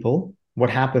lot of people,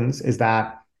 what happens is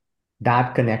that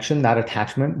connection, that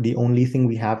attachment, the only thing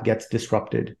we have gets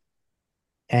disrupted.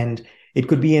 And it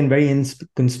could be in very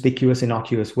inconspicuous,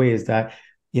 innocuous ways that,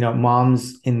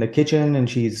 mom's in the kitchen and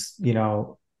she's,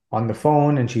 on the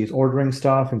phone and she's ordering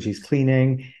stuff and she's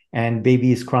cleaning, and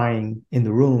baby is crying in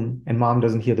the room and mom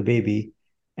doesn't hear the baby.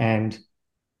 And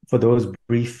for those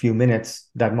brief few minutes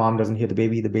that mom doesn't hear the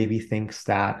baby thinks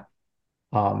that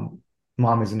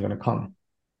mom isn't going to come.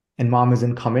 And mom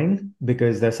isn't coming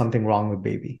because there's something wrong with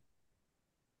baby,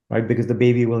 right? Because the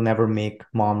baby will never make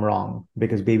mom wrong,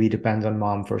 because baby depends on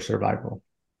mom for survival.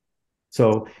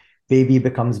 So baby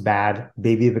becomes bad,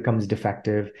 baby becomes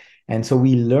defective. And so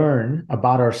we learn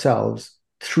about ourselves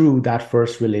through that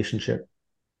first relationship.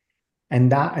 And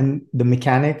the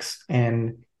mechanics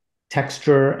and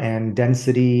texture and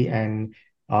density and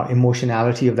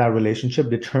emotionality of that relationship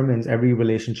determines every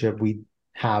relationship we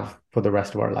have for the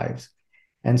rest of our lives.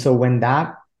 And so when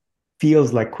that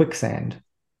feels like quicksand,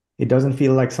 it doesn't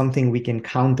feel like something we can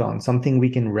count on, something we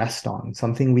can rest on,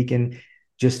 something we can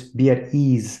just be at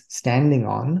ease standing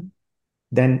on,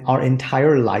 then our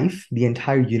entire life, the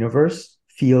entire universe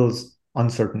feels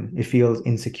uncertain. It feels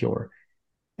insecure.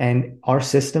 And our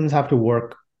systems have to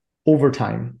work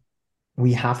overtime.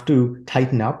 We have to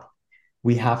tighten up.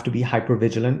 We have to be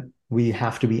hypervigilant. We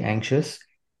have to be anxious.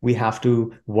 We have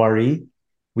to worry.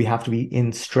 We have to be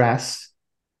in stress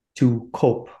to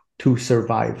cope, to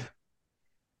survive.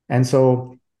 And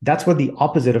so that's what the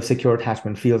opposite of secure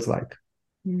attachment feels like.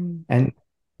 Mm. And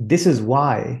this is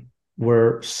why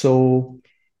we're so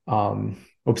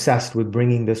obsessed with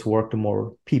bringing this work to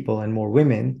more people and more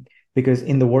women, because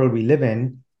in the world we live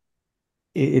in,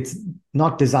 it's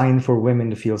not designed for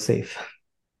women to feel safe.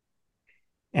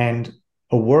 And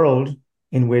a world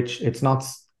in which it's not,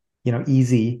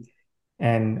 easy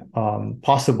and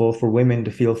possible for women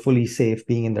to feel fully safe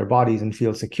being in their bodies and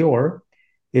feel secure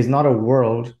is not a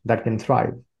world that can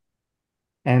thrive.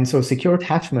 And so secure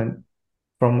attachment,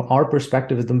 from our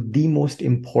perspective, is the most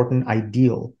important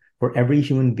ideal for every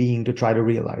human being to try to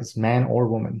realize, man or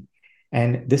woman.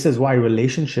 And this is why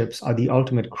relationships are the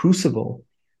ultimate crucible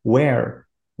where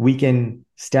we can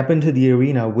step into the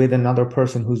arena with another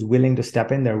person who's willing to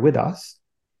step in there with us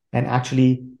and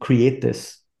actually create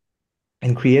this.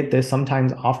 And create this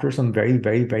sometimes after some very,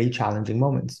 very, very challenging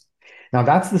moments. Now,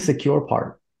 that's the secure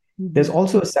part. Mm-hmm. There's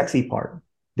also a sexy part,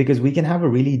 because we can have a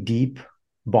really deep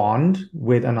bond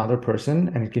with another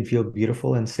person and it can feel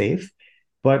beautiful and safe.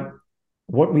 But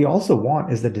what we also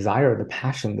want is the desire, the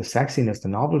passion, the sexiness, the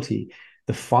novelty,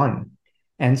 the fun.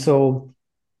 And so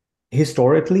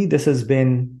historically, this has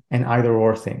been an either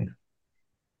or thing,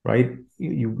 right?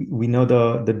 We know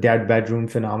the dead bedroom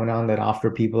phenomenon, that after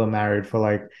people are married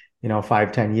for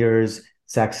 5-10 years,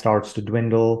 sex starts to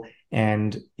dwindle,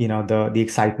 and the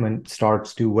excitement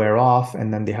starts to wear off,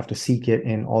 and then they have to seek it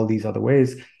in all these other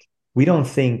ways. We don't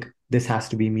think this has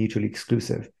to be mutually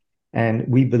exclusive. And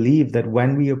we believe that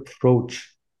when we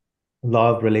approach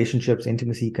love, relationships,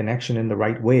 intimacy, connection in the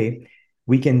right way,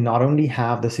 we can not only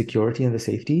have the security and the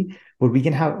safety, but we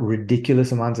can have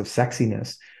ridiculous amounts of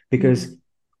sexiness Mm. because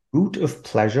root of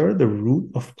pleasure, the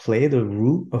root of play, the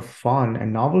root of fun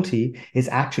and novelty is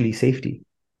actually safety.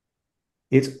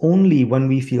 It's only when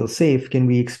we feel safe can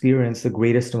we experience the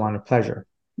greatest amount of pleasure.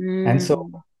 And so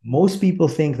Mm. most people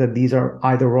think that these are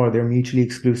either or, they're mutually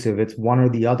exclusive, it's one or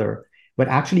the other, but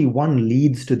actually one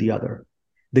leads to the other.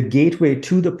 The gateway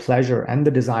to the pleasure and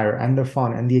the desire and the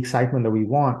fun and the excitement that we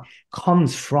want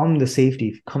comes from the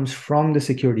safety, comes from the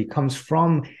security, comes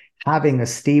from having a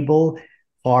stable,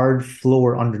 hard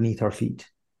floor underneath our feet.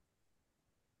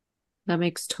 That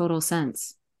makes total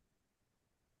sense.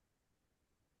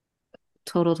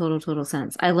 Total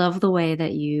sense. I love the way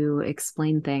that you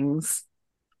explain things.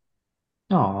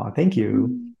 Oh, thank you.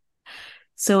 Mm.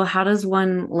 So how does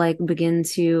one like begin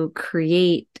to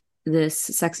create this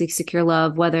sexy, secure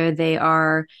love, whether they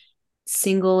are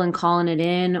single and calling it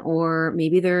in, or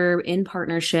maybe they're in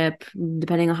partnership,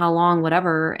 depending on how long,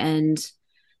 whatever, and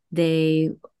they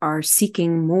are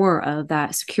seeking more of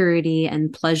that security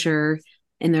and pleasure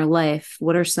in their life?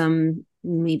 What are some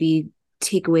maybe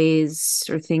takeaways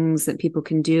or things that people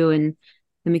can do? And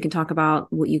then we can talk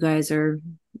about what you guys are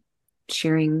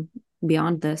sharing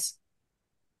beyond this.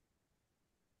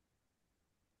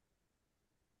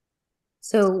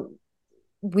 So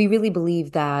we really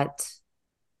believe that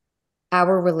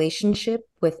our relationship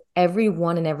with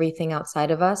everyone and everything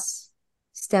outside of us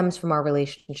stems from our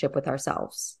relationship with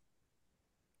ourselves.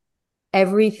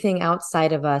 Everything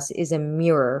outside of us is a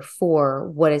mirror for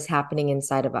what is happening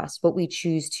inside of us, what we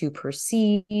choose to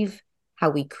perceive,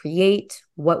 how we create,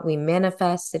 what we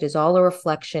manifest. It is all a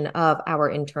reflection of our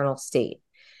internal state.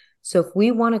 So if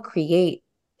we want to create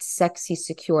sexy,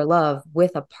 secure love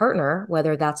with a partner,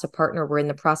 whether that's a partner we're in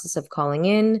the process of calling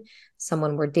in,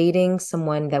 someone we're dating,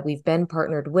 someone that we've been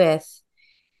partnered with,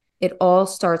 it all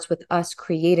starts with us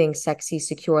creating sexy,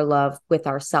 secure love with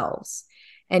ourselves.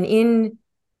 And in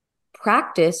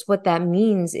practice, what that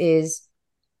means is,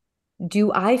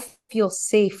 do I feel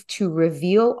safe to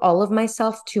reveal all of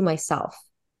myself to myself?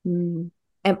 Mm.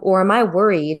 Or am I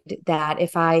worried that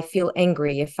if I feel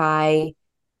angry, if I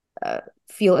uh,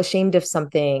 feel ashamed of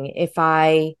something, if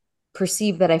I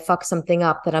perceive that I fuck something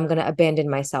up, that I'm going to abandon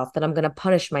myself, that I'm going to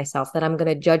punish myself, that I'm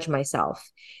going to judge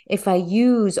myself. If I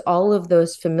use all of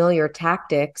those familiar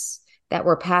tactics that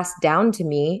were passed down to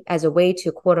me as a way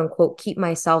to quote unquote keep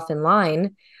myself in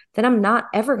line, then I'm not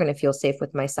ever going to feel safe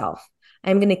with myself.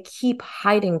 I'm going to keep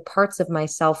hiding parts of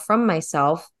myself from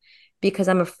myself because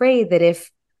I'm afraid that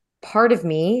if part of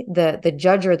me, the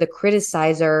judger, the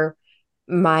criticizer,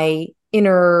 my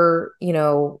inner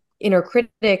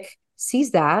critic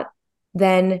sees that,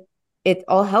 then it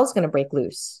all hell's going to break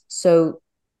loose. So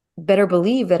better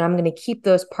believe that I'm going to keep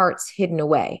those parts hidden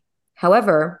away.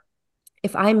 However,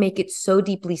 if I make it so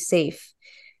deeply safe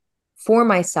for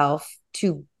myself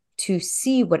to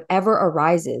see whatever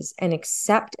arises and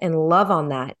accept and love on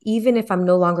that, even if I'm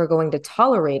no longer going to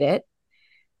tolerate it,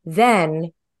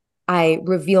 then I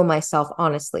reveal myself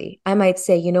honestly. I might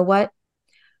say, you know what?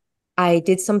 I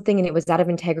did something and it was out of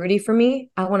integrity for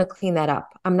me. I want to clean that up.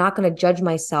 I'm not going to judge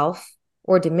myself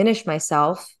or diminish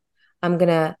myself. I'm going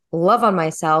to love on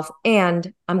myself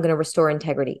and I'm going to restore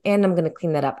integrity and I'm going to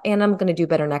clean that up and I'm going to do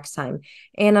better next time.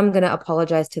 And I'm going to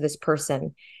apologize to this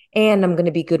person and I'm going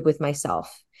to be good with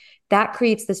myself. That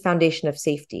creates this foundation of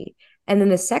safety. And then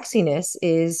the sexiness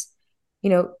is, you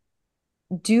know,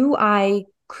 do I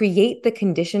create the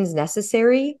conditions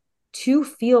necessary to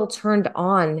feel turned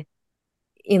on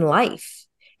in life?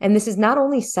 And this is not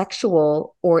only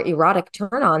sexual or erotic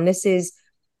turn on, this is,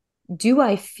 do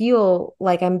I feel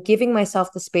like I'm giving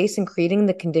myself the space and creating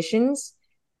the conditions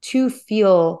to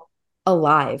feel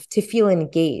alive, to feel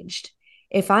engaged?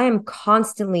 If I am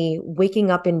constantly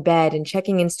waking up in bed and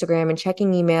checking Instagram and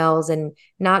checking emails and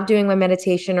not doing my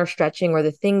meditation or stretching or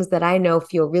the things that I know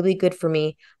feel really good for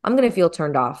me, I'm going to feel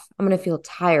turned off. I'm going to feel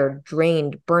tired,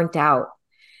 drained, burnt out.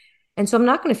 And so I'm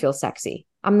not going to feel sexy.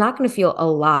 I'm not going to feel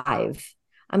alive.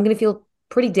 I'm going to feel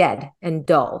pretty dead and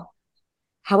dull.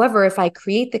 However, if I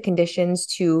create the conditions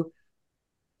to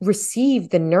receive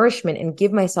the nourishment and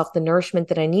give myself the nourishment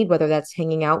that I need, whether that's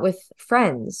hanging out with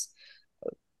friends,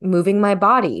 moving my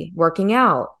body, working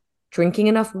out, drinking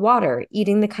enough water,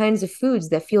 eating the kinds of foods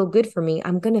that feel good for me,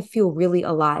 I'm going to feel really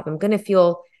alive. I'm going to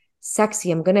feel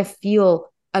sexy. I'm going to feel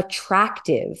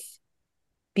attractive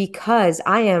because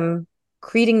I am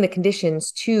creating the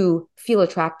conditions to feel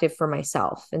attractive for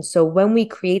myself. And so when we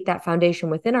create that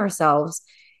foundation within ourselves,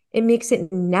 it makes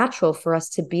it natural for us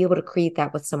to be able to create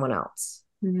that with someone else.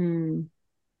 Mm.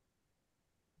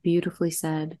 Beautifully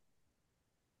said. Do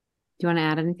you want to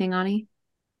add anything, Ani?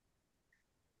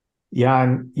 Yeah,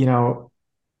 and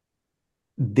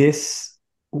this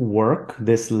work,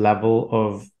 this level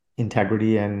of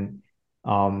integrity and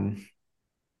um,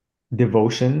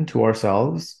 devotion to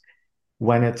ourselves,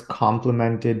 when it's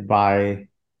complemented by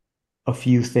a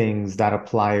few things that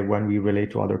apply when we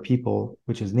relate to other people,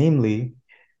 which is namely,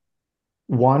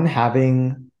 one,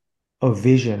 having a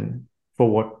vision for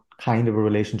what kind of a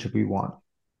relationship we want.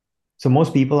 So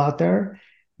most people out there,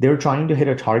 they're trying to hit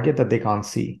a target that they can't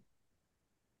see.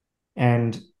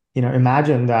 And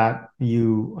imagine that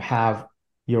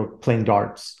you're playing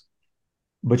darts,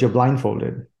 but you're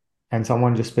blindfolded and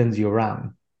someone just spins you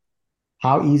around.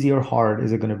 How easy or hard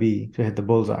is it going to be to hit the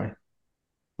bullseye?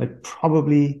 Like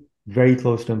probably very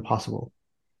close to impossible.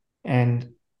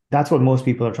 And that's what most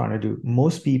people are trying to do.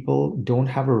 Most people don't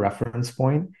have a reference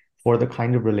point for the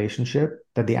kind of relationship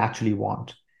that they actually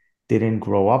want. They didn't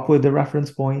grow up with the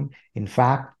reference point. In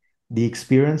fact, the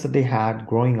experience that they had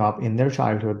growing up in their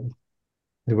childhood,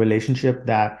 the relationship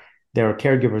that their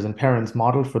caregivers and parents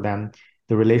modeled for them,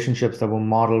 the relationships that were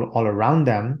modeled all around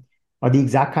them, are the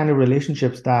exact kind of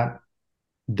relationships that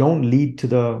don't lead to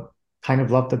the kind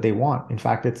of love that they want. In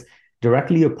fact, it's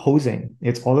directly opposing.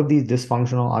 It's all of these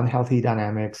dysfunctional, unhealthy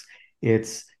dynamics.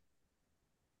 It's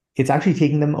actually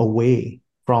taking them away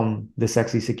from the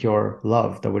sexy, secure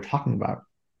love that we're talking about.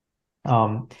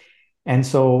 Um, and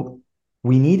so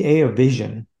we need a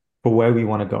vision for where we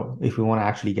want to go if we want to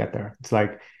actually get there. It's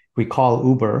like we call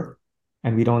Uber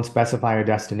and we don't specify a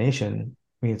destination.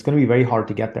 I mean, it's going to be very hard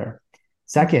to get there.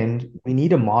 Second, we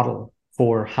need a model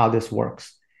for how this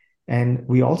works. And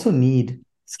we also need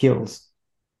skills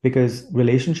because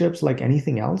relationships, like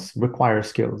anything else, require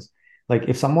skills. Like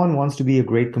if someone wants to be a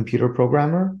great computer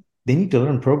programmer, they need to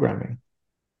learn programming.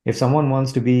 If someone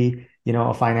wants to be,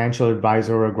 a financial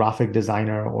advisor or a graphic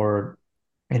designer or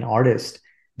an artist,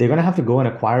 they're going to have to go and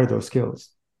acquire those skills.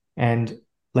 And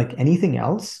like anything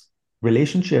else,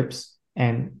 relationships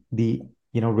and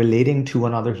relating to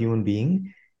another human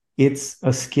being, it's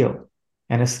a skill.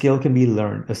 And a skill can be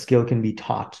learned, a skill can be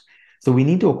taught. So we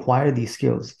need to acquire these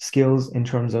skills in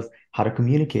terms of how to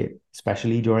communicate,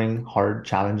 especially during hard,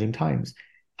 challenging times,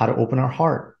 how to open our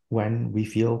heart when we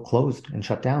feel closed and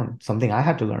shut down, something I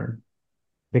had to learn.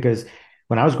 Because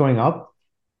when I was growing up,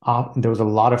 there was a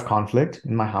lot of conflict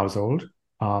in my household.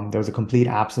 There was a complete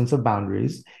absence of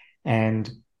boundaries. And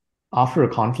after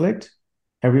a conflict,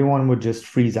 everyone would just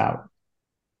freeze out.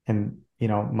 And,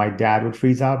 my dad would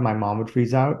freeze out, my mom would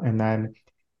freeze out. And then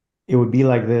it would be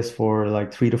like this for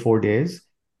like 3 to 4 days.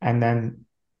 And then,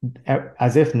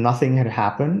 as if nothing had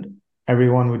happened,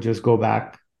 everyone would just go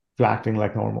back to acting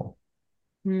like normal.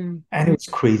 Mm. And it was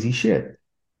crazy shit.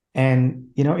 And,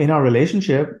 in our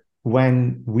relationship,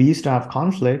 when we used to have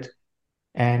conflict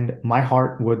and my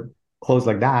heart would close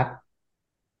like that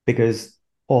because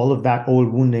all of that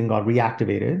old wounding got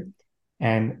reactivated,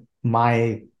 and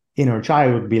my inner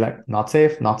child would be like, not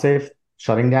safe,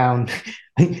 shutting down,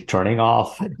 turning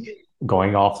off,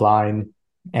 going offline.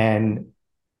 And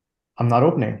I'm not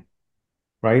opening,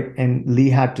 right? And Lee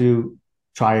had to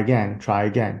try again, try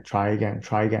again, try again,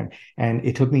 try again. And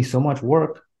it took me so much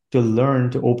work to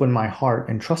learn to open my heart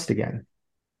and trust again.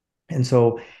 And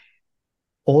so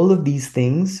all of these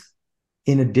things,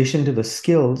 in addition to the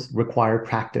skills, require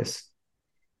practice.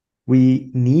 We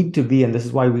need to be, and this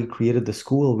is why we created the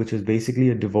school, which is basically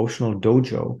a devotional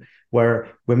dojo where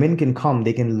women can come,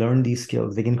 they can learn these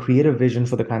skills, they can create a vision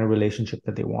for the kind of relationship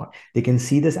that they want. They can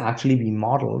see this actually be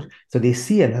modeled. So they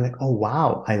see it and they're like, oh,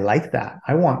 wow, I like that.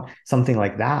 I want something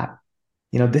like that.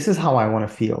 This is how I want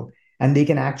to feel. And they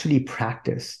can actually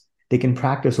practice. They can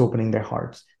practice opening their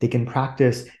hearts. They can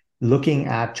practice looking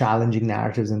at challenging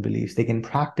narratives and beliefs. They can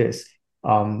practice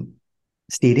um,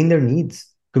 stating their needs,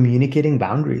 communicating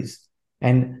boundaries,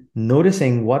 and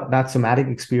noticing what that somatic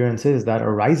experience is that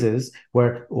arises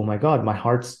where, oh my God, my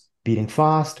heart's beating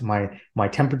fast, my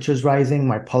temperature's rising,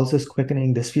 my pulse is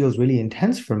quickening. This feels really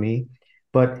intense for me.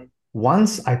 But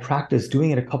once I practice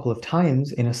doing it a couple of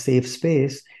times in a safe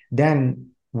space, then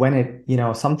when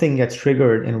something gets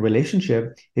triggered in a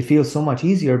relationship, it feels so much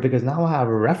easier because now I have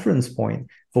a reference point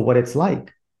for what it's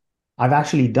like. I've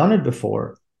actually done it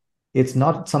before. It's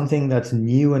not something that's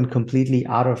new and completely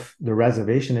out of the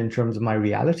reservation in terms of my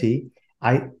reality.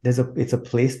 It's a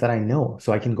place that I know,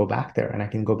 so I can go back there and I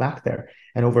can go back there.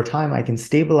 And over time, I can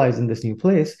stabilize in this new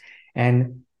place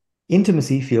and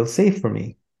intimacy feels safe for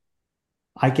me.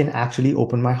 I can actually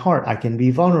open my heart. I can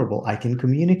be vulnerable. I can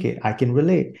communicate. I can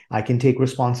relate. I can take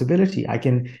responsibility. I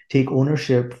can take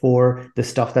ownership for the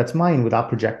stuff that's mine without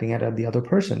projecting it at the other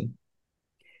person.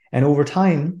 And over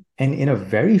time, and in a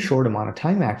very short amount of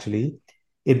time, actually,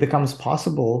 it becomes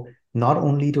possible not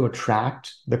only to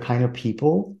attract the kind of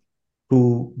people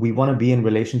who we want to be in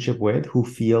relationship with, who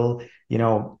feel,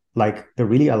 like they're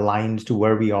really aligned to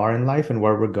where we are in life and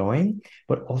where we're going,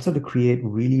 but also to create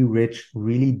really rich,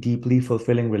 really deeply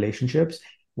fulfilling relationships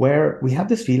where we have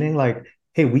this feeling like,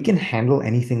 hey, we can handle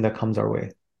anything that comes our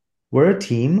way. We're a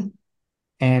team,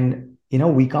 and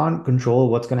we can't control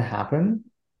what's going to happen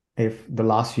if the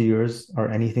last few years are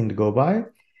anything to go by.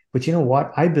 But you know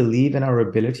what? I believe in our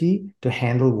ability to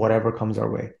handle whatever comes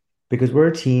our way because we're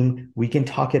a team. We can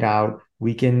talk it out.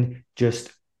 We can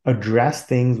just address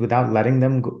things without letting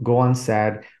them go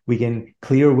unsaid. We can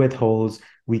clear withholds.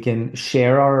 We can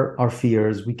share our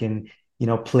fears. We can,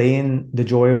 play in the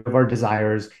joy of our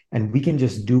desires, and we can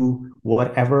just do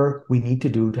whatever we need to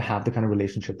do to have the kind of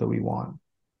relationship that we want.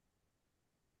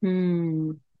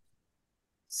 Hmm.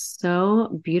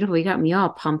 So beautiful. You got me all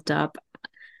pumped up.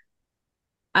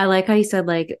 I like how you said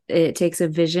like it takes a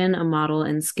vision, a model,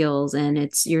 and skills, and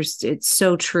it's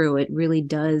so true. It really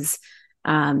does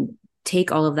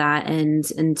take all of that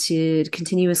and to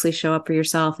continuously show up for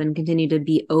yourself and continue to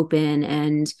be open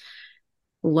and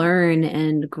learn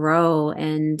and grow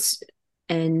and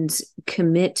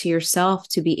commit to yourself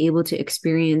to be able to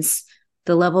experience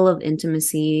the level of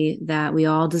intimacy that we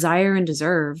all desire and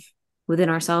deserve within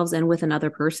ourselves and with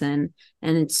another person.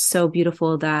 And it's so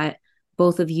beautiful that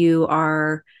both of you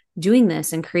are doing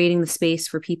this and creating the space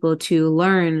for people to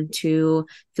learn, to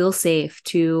feel safe,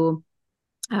 to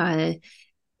uh,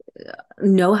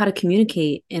 know how to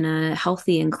communicate in a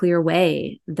healthy and clear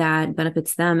way that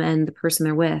benefits them and the person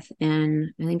they're with.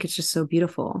 And I think it's just so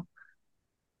beautiful.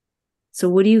 So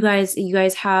what do you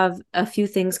guys have a few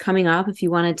things coming up if you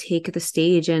want to take the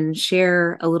stage and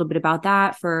share a little bit about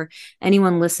that for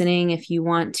anyone listening. If you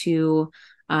want to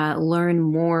learn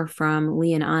more from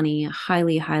Lee and Ani,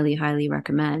 highly, highly, highly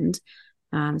recommend.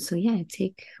 So yeah,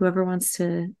 take whoever wants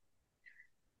to.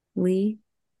 Lee.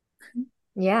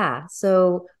 Yeah.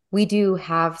 So we do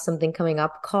have something coming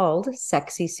up called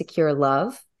Sexy Secure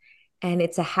Love, and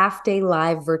it's a half day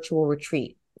live virtual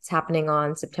retreat. It's happening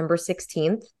on September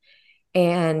 16th,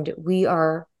 and we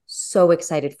are so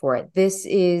excited for it. This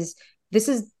is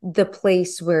the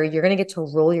place where you're going to get to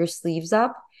roll your sleeves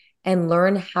up and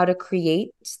learn how to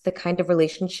create the kind of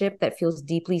relationship that feels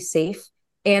deeply safe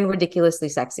and ridiculously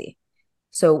sexy.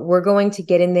 So we're going to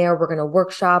get in there, we're going to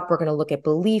workshop, we're going to look at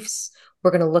beliefs,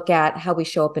 we're going to look at how we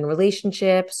show up in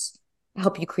relationships,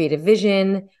 help you create a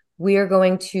vision. We are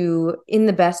going to, in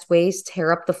the best ways,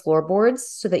 tear up the floorboards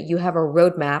so that you have a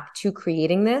roadmap to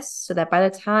creating this, so that by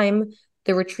the time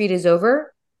the retreat is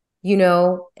over, you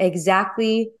know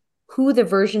exactly who the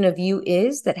version of you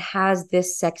is that has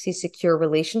this sexy, secure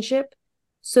relationship,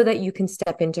 so that you can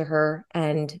step into her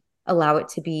and allow it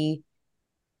to be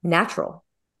natural,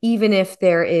 even if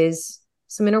there is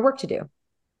some inner work to do.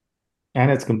 And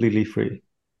it's completely free.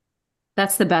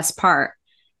 That's the best part.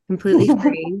 Completely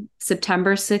free.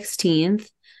 September 16th.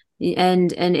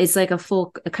 And it's like a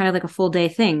full kind of like a full day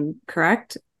thing,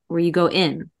 correct? Where you go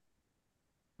in.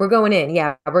 We're going in.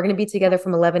 Yeah. We're going to be together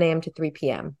from 11 a.m. to 3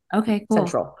 p.m. Okay, cool.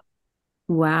 Central.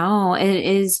 Wow. It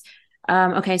is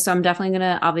okay, so I'm definitely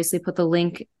gonna obviously put the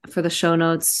link for the show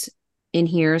notes in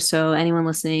here. So anyone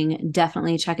listening,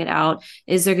 definitely check it out.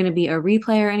 Is there gonna be a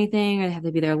replay or anything? Or they have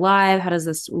to be there live? How does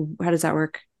that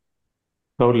work?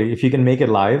 Totally. If you can make it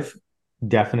live,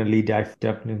 definitely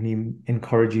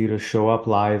encourage you to show up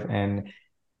live and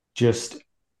just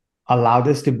allow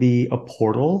this to be a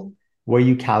portal where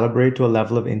you calibrate to a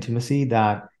level of intimacy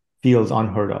that feels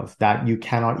unheard of, that you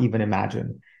cannot even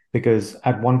imagine. Because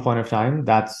at one point of time,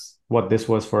 that's what this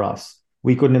was for us.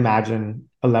 We couldn't imagine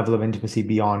a level of intimacy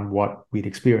beyond what we'd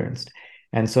experienced.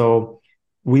 And so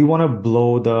we want to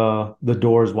blow the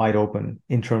doors wide open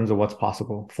in terms of what's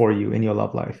possible for you in your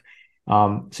love life.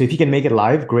 So if you can make it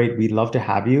live, great. We'd love to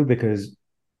have you because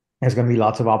there's going to be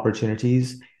lots of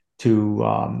opportunities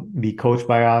to be coached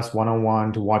by us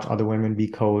one-on-one, to watch other women be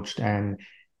coached, and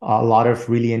a lot of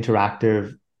really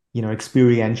interactive,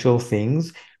 experiential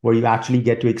things where you actually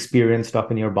get to experience stuff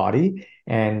in your body.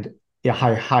 And yeah,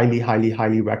 I highly, highly,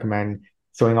 highly recommend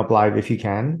showing up live if you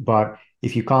can. But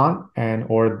if you can't, and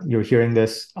or you're hearing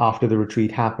this after the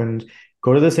retreat happened,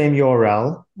 go to the same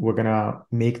URL. We're gonna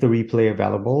make the replay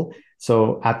available.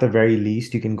 So at the very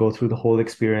least, you can go through the whole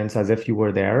experience as if you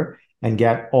were there and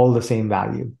get all the same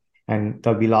value. And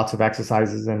there'll be lots of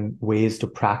exercises and ways to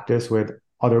practice with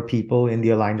other people in the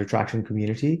aligned attraction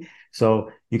community.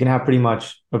 So you can have pretty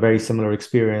much a very similar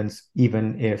experience,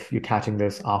 even if you're catching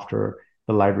this after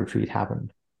the live retreat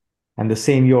happened. And the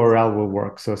same URL will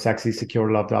work. So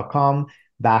sexysecurelove.com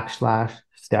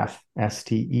 /Steph,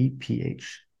 STEPH.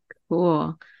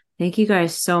 Cool. Thank you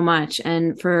guys so much.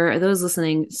 And for those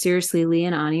listening, seriously, Lee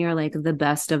and Ani are like the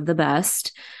best of the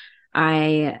best.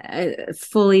 I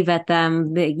fully vet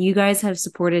them. That you guys have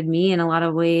supported me in a lot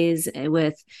of ways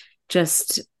with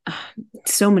just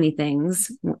so many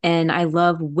things. And I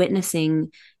love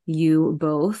witnessing you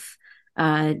both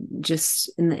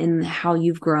just in how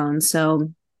you've grown.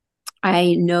 So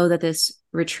I know that this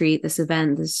retreat, this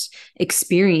event, this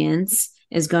experience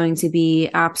is going to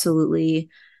be absolutely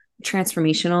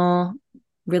transformational,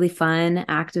 really fun,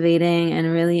 activating,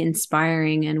 and really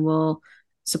inspiring, and will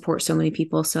support so many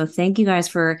people. So thank you guys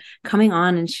for coming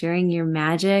on and sharing your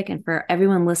magic. And for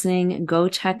everyone listening, go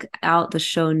check out the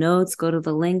show notes, go to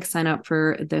the link, sign up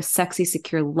for the Sexy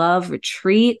Secure Love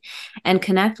retreat, and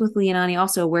connect with Lee and Ani.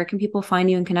 Also, where can people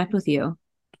find you and connect with you?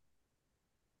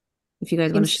 If you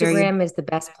guys want to share Instagram is the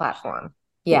best platform.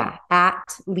 Yeah. At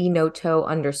Noto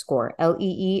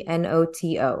 _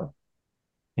 LEENOTO.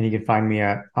 And you can find me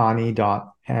at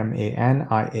ani.manian,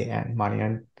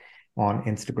 Manian, on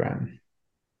Instagram.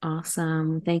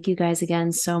 Awesome. Thank you guys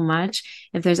again so much.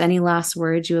 If there's any last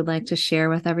words you would like to share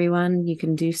with everyone, you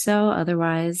can do so.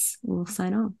 Otherwise, we'll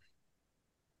sign off.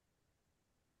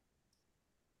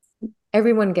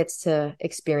 Everyone gets to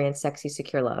experience sexy,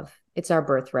 secure love. It's our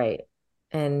birthright.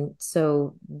 And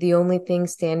so the only thing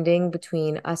standing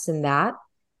between us and that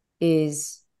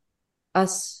is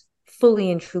us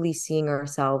fully and truly seeing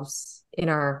ourselves in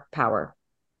our power.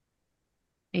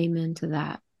 Amen to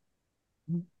that.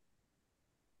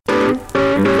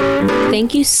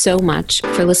 Thank you so much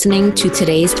for listening to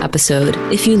today's episode.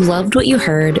 If you loved what you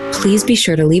heard, please be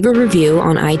sure to leave a review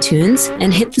on iTunes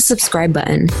and hit the subscribe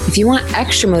button. If you want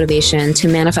extra motivation to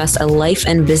manifest a life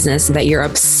and business that you're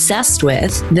obsessed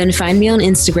with, then find me on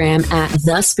Instagram at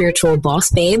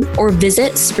 @thespiritualbossbabe or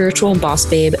visit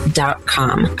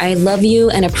spiritualbossbabe.com. I love you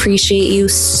and appreciate you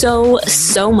so,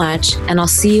 so much, and I'll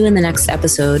see you in the next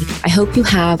episode. I hope you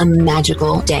have a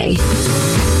magical day.